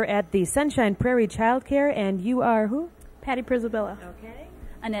top hopper at the Sunshine Prairie Child Care, and you are who? Patty Prisabilla. Okay.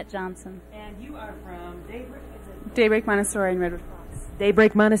 Annette Johnson. And you are from Daybreak? Daybreak Montessori in Redwood Falls.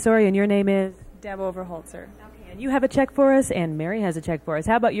 Daybreak Montessori, and your name is? Deb Overholzer. Okay, and you have a check for us, and Mary has a check for us.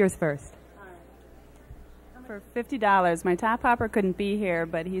 How about yours first? For $50. My top hopper couldn't be here,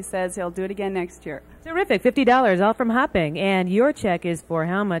 but he says he'll do it again next year. Terrific. $50, all from hopping. And your check is for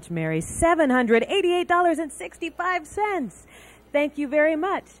how much, Mary? $788.65. Thank you very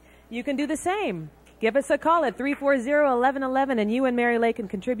much. You can do the same. Give us a call at 340-1111, and you and Mary Lay can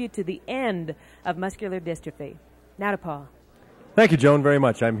contribute to the end of muscular dystrophy. Now to Paul. Thank you, Joan, very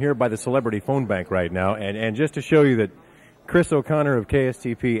much. I'm here by the Celebrity Phone Bank right now, and just to show you that Chris O'Connor of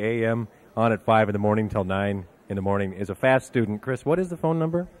KSTP AM on at 5 in the morning till 9 in the morning is a fast student. Chris, what is the phone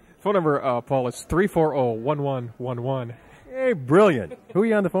number? Phone number, Paul, is 340-1111. Hey, brilliant. Who are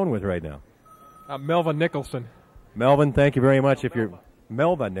you on the phone with right now? Melva Nicholson. Melvin, thank you very much. If you're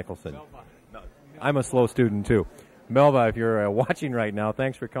Melva Nicholson. I'm a slow student, too. Melva, if you're watching right now,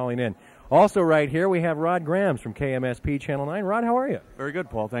 thanks for calling in. Also right here, we have Rod Grams from KMSP Channel 9. Rod, how are you? Very good,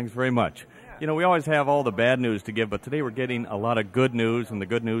 Paul. Thanks very much. You know, we always have all the bad news to give, but today we're getting a lot of good news, and the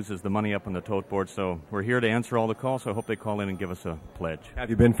good news is the money up on the tote board. So we're here to answer all the calls, so I hope they call in and give us a pledge.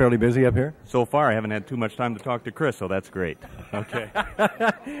 Have you been fairly busy up here? So far, I haven't had too much time to talk to Chris, so that's great. Okay.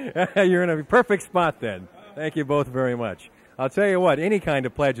 You're in a perfect spot then. Thank you both very much. I'll tell you what, any kind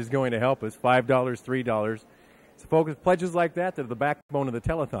of pledge is going to help us. $5, $3, So, folks, pledges like that are the backbone of the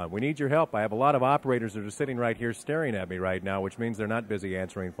telethon. We need your help. I have a lot of operators that are sitting right here staring at me right now, which means they're not busy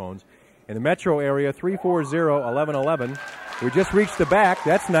answering phones. In the metro area, 340-1111. We just reached the back.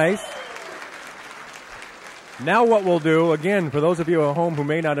 That's nice. Now what we'll do, again, for those of you at home who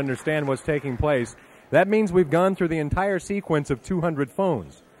may not understand what's taking place, that means we've gone through the entire sequence of 200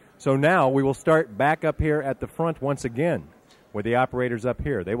 phones. So now we will start back up here at the front once again with the operators up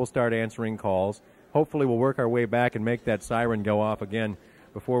here. They will start answering calls. Hopefully we'll work our way back and make that siren go off again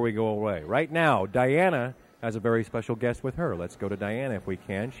before we go away. Right now, Diana has a very special guest with her. Let's go to Diana if we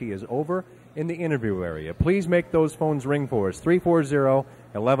can. She is over in the interview area. Please make those phones ring for us.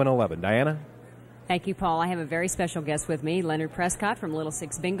 340-1111. Diana? Thank you, Paul. I have a very special guest with me, Leonard Prescott from Little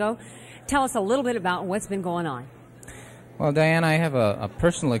Six Bingo. Tell us a little bit about what's been going on. Well, Diana, I have a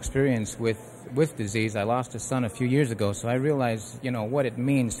personal experience with disease. I lost a son a few years ago, so I realize, what it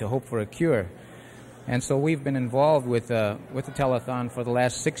means to hope for a cure. And so we've been involved with the telethon for the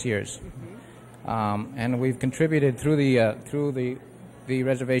last 6 years. And we've contributed through the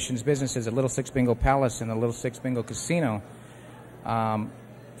reservations businesses at Little Six Bingo Palace and the Little Six Bingo Casino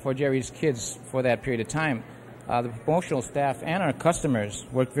for Jerry's kids for that period of time. The promotional staff and our customers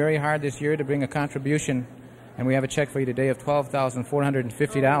worked very hard this year to bring a contribution, and we have a check for you today of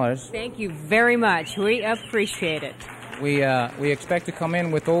 $12,450. Thank you very much. We appreciate it. We expect to come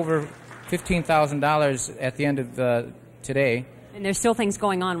in with over $15,000 at the end of today. And there's still things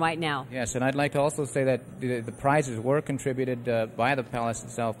going on right now. Yes, and I'd like to also say that the prizes were contributed by the palace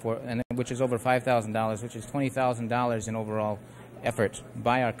itself, which is over $5,000, which is $20,000 in overall effort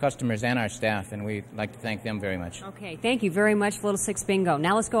by our customers and our staff, and we'd like to thank them very much. Okay, thank you very much, Little Six Bingo.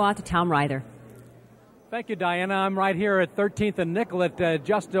 Now let's go out to Tom Ryther. Thank you, Diana. I'm right here at 13th and Nicollet,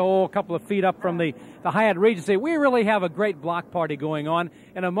 just a couple of feet up from the Hyatt Regency. We really have a great block party going on.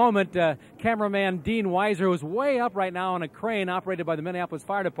 In a moment, cameraman Dean Weiser, who's way up right now on a crane operated by the Minneapolis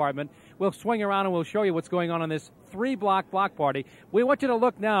Fire Department, will swing around and we'll show you what's going on this 3-block block party. We want you to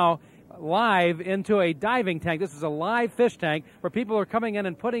look now live into a diving tank. This is a live fish tank where people are coming in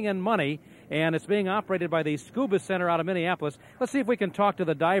and putting in money, and it's being operated by the Scuba Center out of Minneapolis. Let's see if we can talk to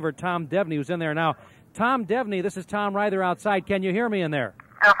the diver, Tom Devney, who's in there now. Tom Devney, this is Tom Ryther outside. Can you hear me in there?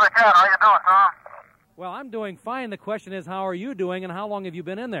 Yes, I can. How you doing, Tom? Well, I'm doing fine. The question is, how are you doing, and how long have you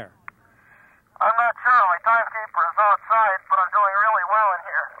been in there? I'm not sure. My timekeeper is outside, but I'm doing really well in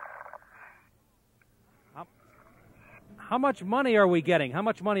here. How much money are we getting? How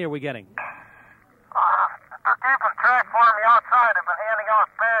much money are we getting? They're keeping track for me outside. I've been handing out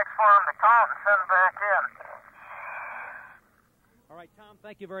bags for them to count and send back in. All right, Tom,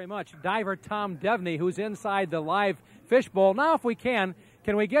 thank you very much. Diver Tom Devney, who's inside the live fishbowl. Now, if we can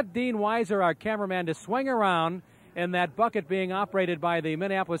we get Dean Weiser, our cameraman, to swing around in that bucket being operated by the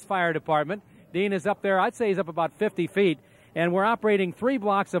Minneapolis Fire Department? Dean is up there. I'd say he's up about 50 feet. And we're operating 3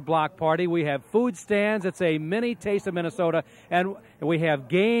 blocks of block party. We have food stands. It's a mini taste of Minnesota. And we have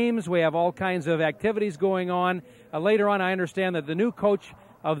games. We have all kinds of activities going on. Later on, I understand that the new coach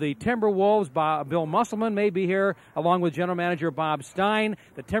of the Timberwolves, Bill Musselman, may be here, along with General Manager Bob Stein.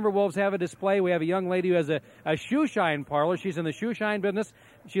 The Timberwolves have a display. We have a young lady who has a shoe shine parlor. She's in the shoe shine business.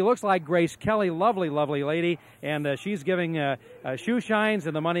 She looks like Grace Kelly, lovely, lovely lady, and she's giving shoe shines,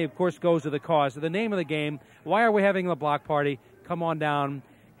 and the money, of course, goes to the cause. So the name of the game, why are we having the block party? Come on down,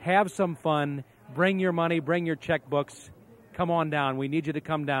 have some fun, bring your money, bring your checkbooks. Come on down. We need you to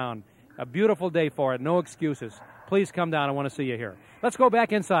come down. A beautiful day for it, no excuses. Please come down. I want to see you here. Let's go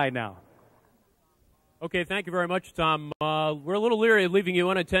back inside now. Okay, thank you very much, Tom. We're a little leery of leaving you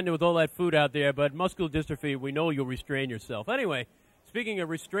unattended with all that food out there, but muscular dystrophy, we know you'll restrain yourself. Anyway, speaking of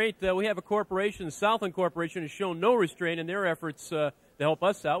restraint, we have a corporation, Southland Corporation, has shown no restraint in their efforts to help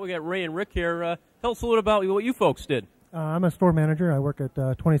us out. We got Ray and Rick here. Tell us a little about what you folks did. I'm a store manager. I work at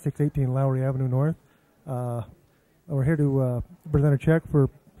 2618 Lowry Avenue North. We're here to present a check for a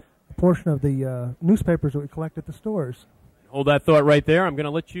portion of the newspapers that we collect at the stores. Hold that thought right there. I'm going to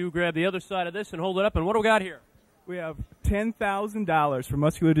let you grab the other side of this and hold it up. And what do we got here? We have $10,000 for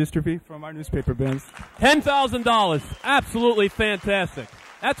muscular dystrophy from our newspaper bins. $10,000. Absolutely fantastic.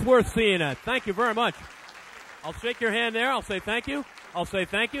 That's worth seeing that. Thank you very much. I'll shake your hand there. I'll say thank you. I'll say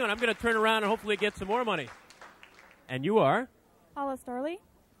thank you. And I'm going to turn around and hopefully get some more money. And you are? Paula Starley.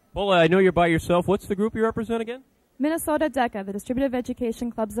 Paula, I know you're by yourself. What's the group you represent again? Minnesota DECA, the Distributive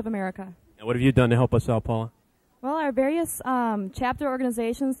Education Clubs of America. And what have you done to help us out, Paula? Well, our various chapter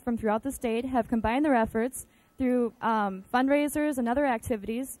organizations from throughout the state have combined their efforts through fundraisers and other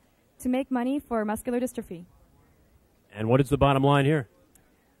activities to make money for muscular dystrophy. And what is the bottom line here?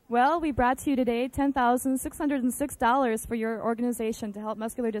 Well, we brought to you today $10,606 for your organization to help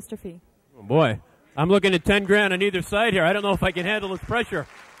muscular dystrophy. Oh, boy. I'm looking at 10 grand on either side here. I don't know if I can handle this pressure.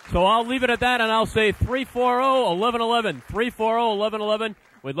 So I'll leave it at that, and I'll say 340-1111. 340-1111.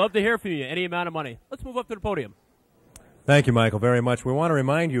 We'd love to hear from you. Any amount of money. Let's move up to the podium. Thank you, Michael, very much. We want to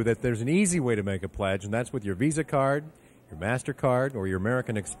remind you that there's an easy way to make a pledge, and that's with your Visa card, your MasterCard, or your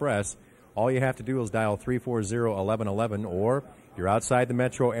American Express. All you have to do is dial 340-1111, or if you're outside the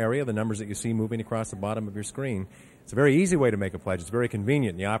metro area, the numbers that you see moving across the bottom of your screen. It's a very easy way to make a pledge. It's very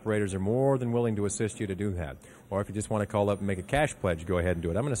convenient, and the operators are more than willing to assist you to do that. Or if you just want to call up and make a cash pledge, go ahead and do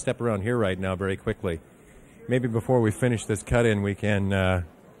it. I'm going to step around here right now very quickly. Maybe before we finish this cut-in, we can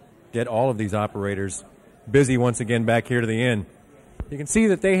get all of these operators busy once again back here to the end. You can see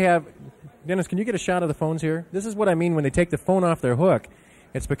that they have... Dennis, can you get a shot of the phones here? This is what I mean when they take the phone off their hook.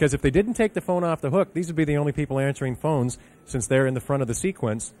 It's because if they didn't take the phone off the hook, these would be the only people answering phones since they're in the front of the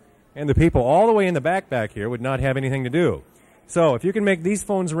sequence. And the people all the way in the back here would not have anything to do. So if you can make these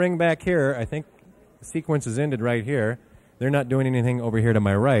phones ring back here, I think the sequence is ended right here. They're not doing anything over here to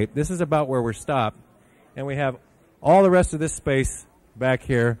my right. This is about where we're stopped. And we have all the rest of this space back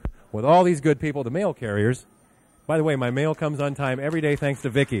here with all these good people, the mail carriers. By the way, my mail comes on time every day thanks to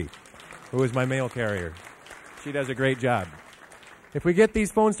Vicki, who is my mail carrier. She does a great job. If we get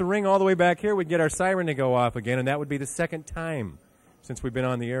these phones to ring all the way back here, we'd get our siren to go off again, and that would be the second time since we've been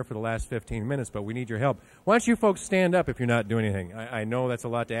on the air for the last 15 minutes, but we need your help. Why don't you folks stand up if you're not doing anything? I know that's a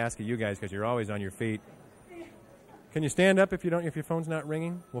lot to ask of you guys because you're always on your feet. Can you stand up if your phone's not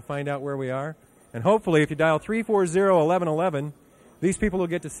ringing? We'll find out where we are. And hopefully, if you dial 340-1111, these people will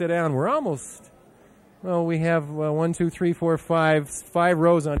get to sit down. We're almost, well, we have 1, 2, 3, 4, 5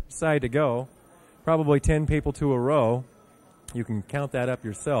 rows on each side to go. Probably 10 people to a row. You can count that up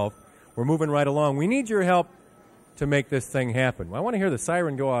yourself. We're moving right along. We need your help to make this thing happen. Well, I want to hear the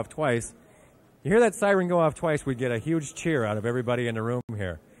siren go off twice. You hear that siren go off twice, we'd get a huge cheer out of everybody in the room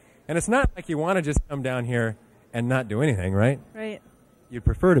here. And it's not like you want to just come down here and not do anything, right? Right. You'd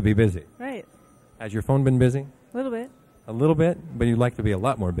prefer to be busy. Right. Has your phone been busy? A little bit. A little bit, but you'd like to be a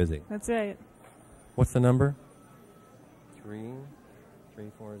lot more busy. That's right. What's the number? 340-1111.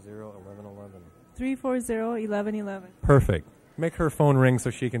 340-1111. Perfect. Make her phone ring so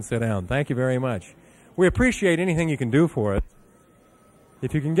she can sit down. Thank you very much. We appreciate anything you can do for us.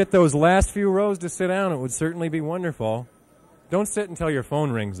 If you can get those last few rows to sit down, it would certainly be wonderful. Don't sit until your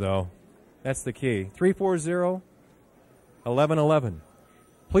phone rings, though. That's the key. 340-1111.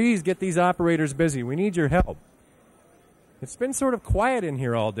 Please get these operators busy. We need your help. It's been sort of quiet in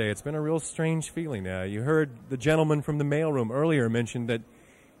here all day. It's been a real strange feeling. You heard the gentleman from the mailroom earlier mention that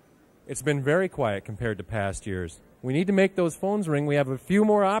it's been very quiet compared to past years. We need to make those phones ring. We have a few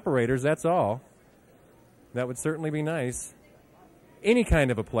more operators, that's all. That would certainly be nice. Any kind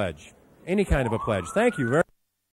of a pledge. Any kind of a pledge. Thank you very much.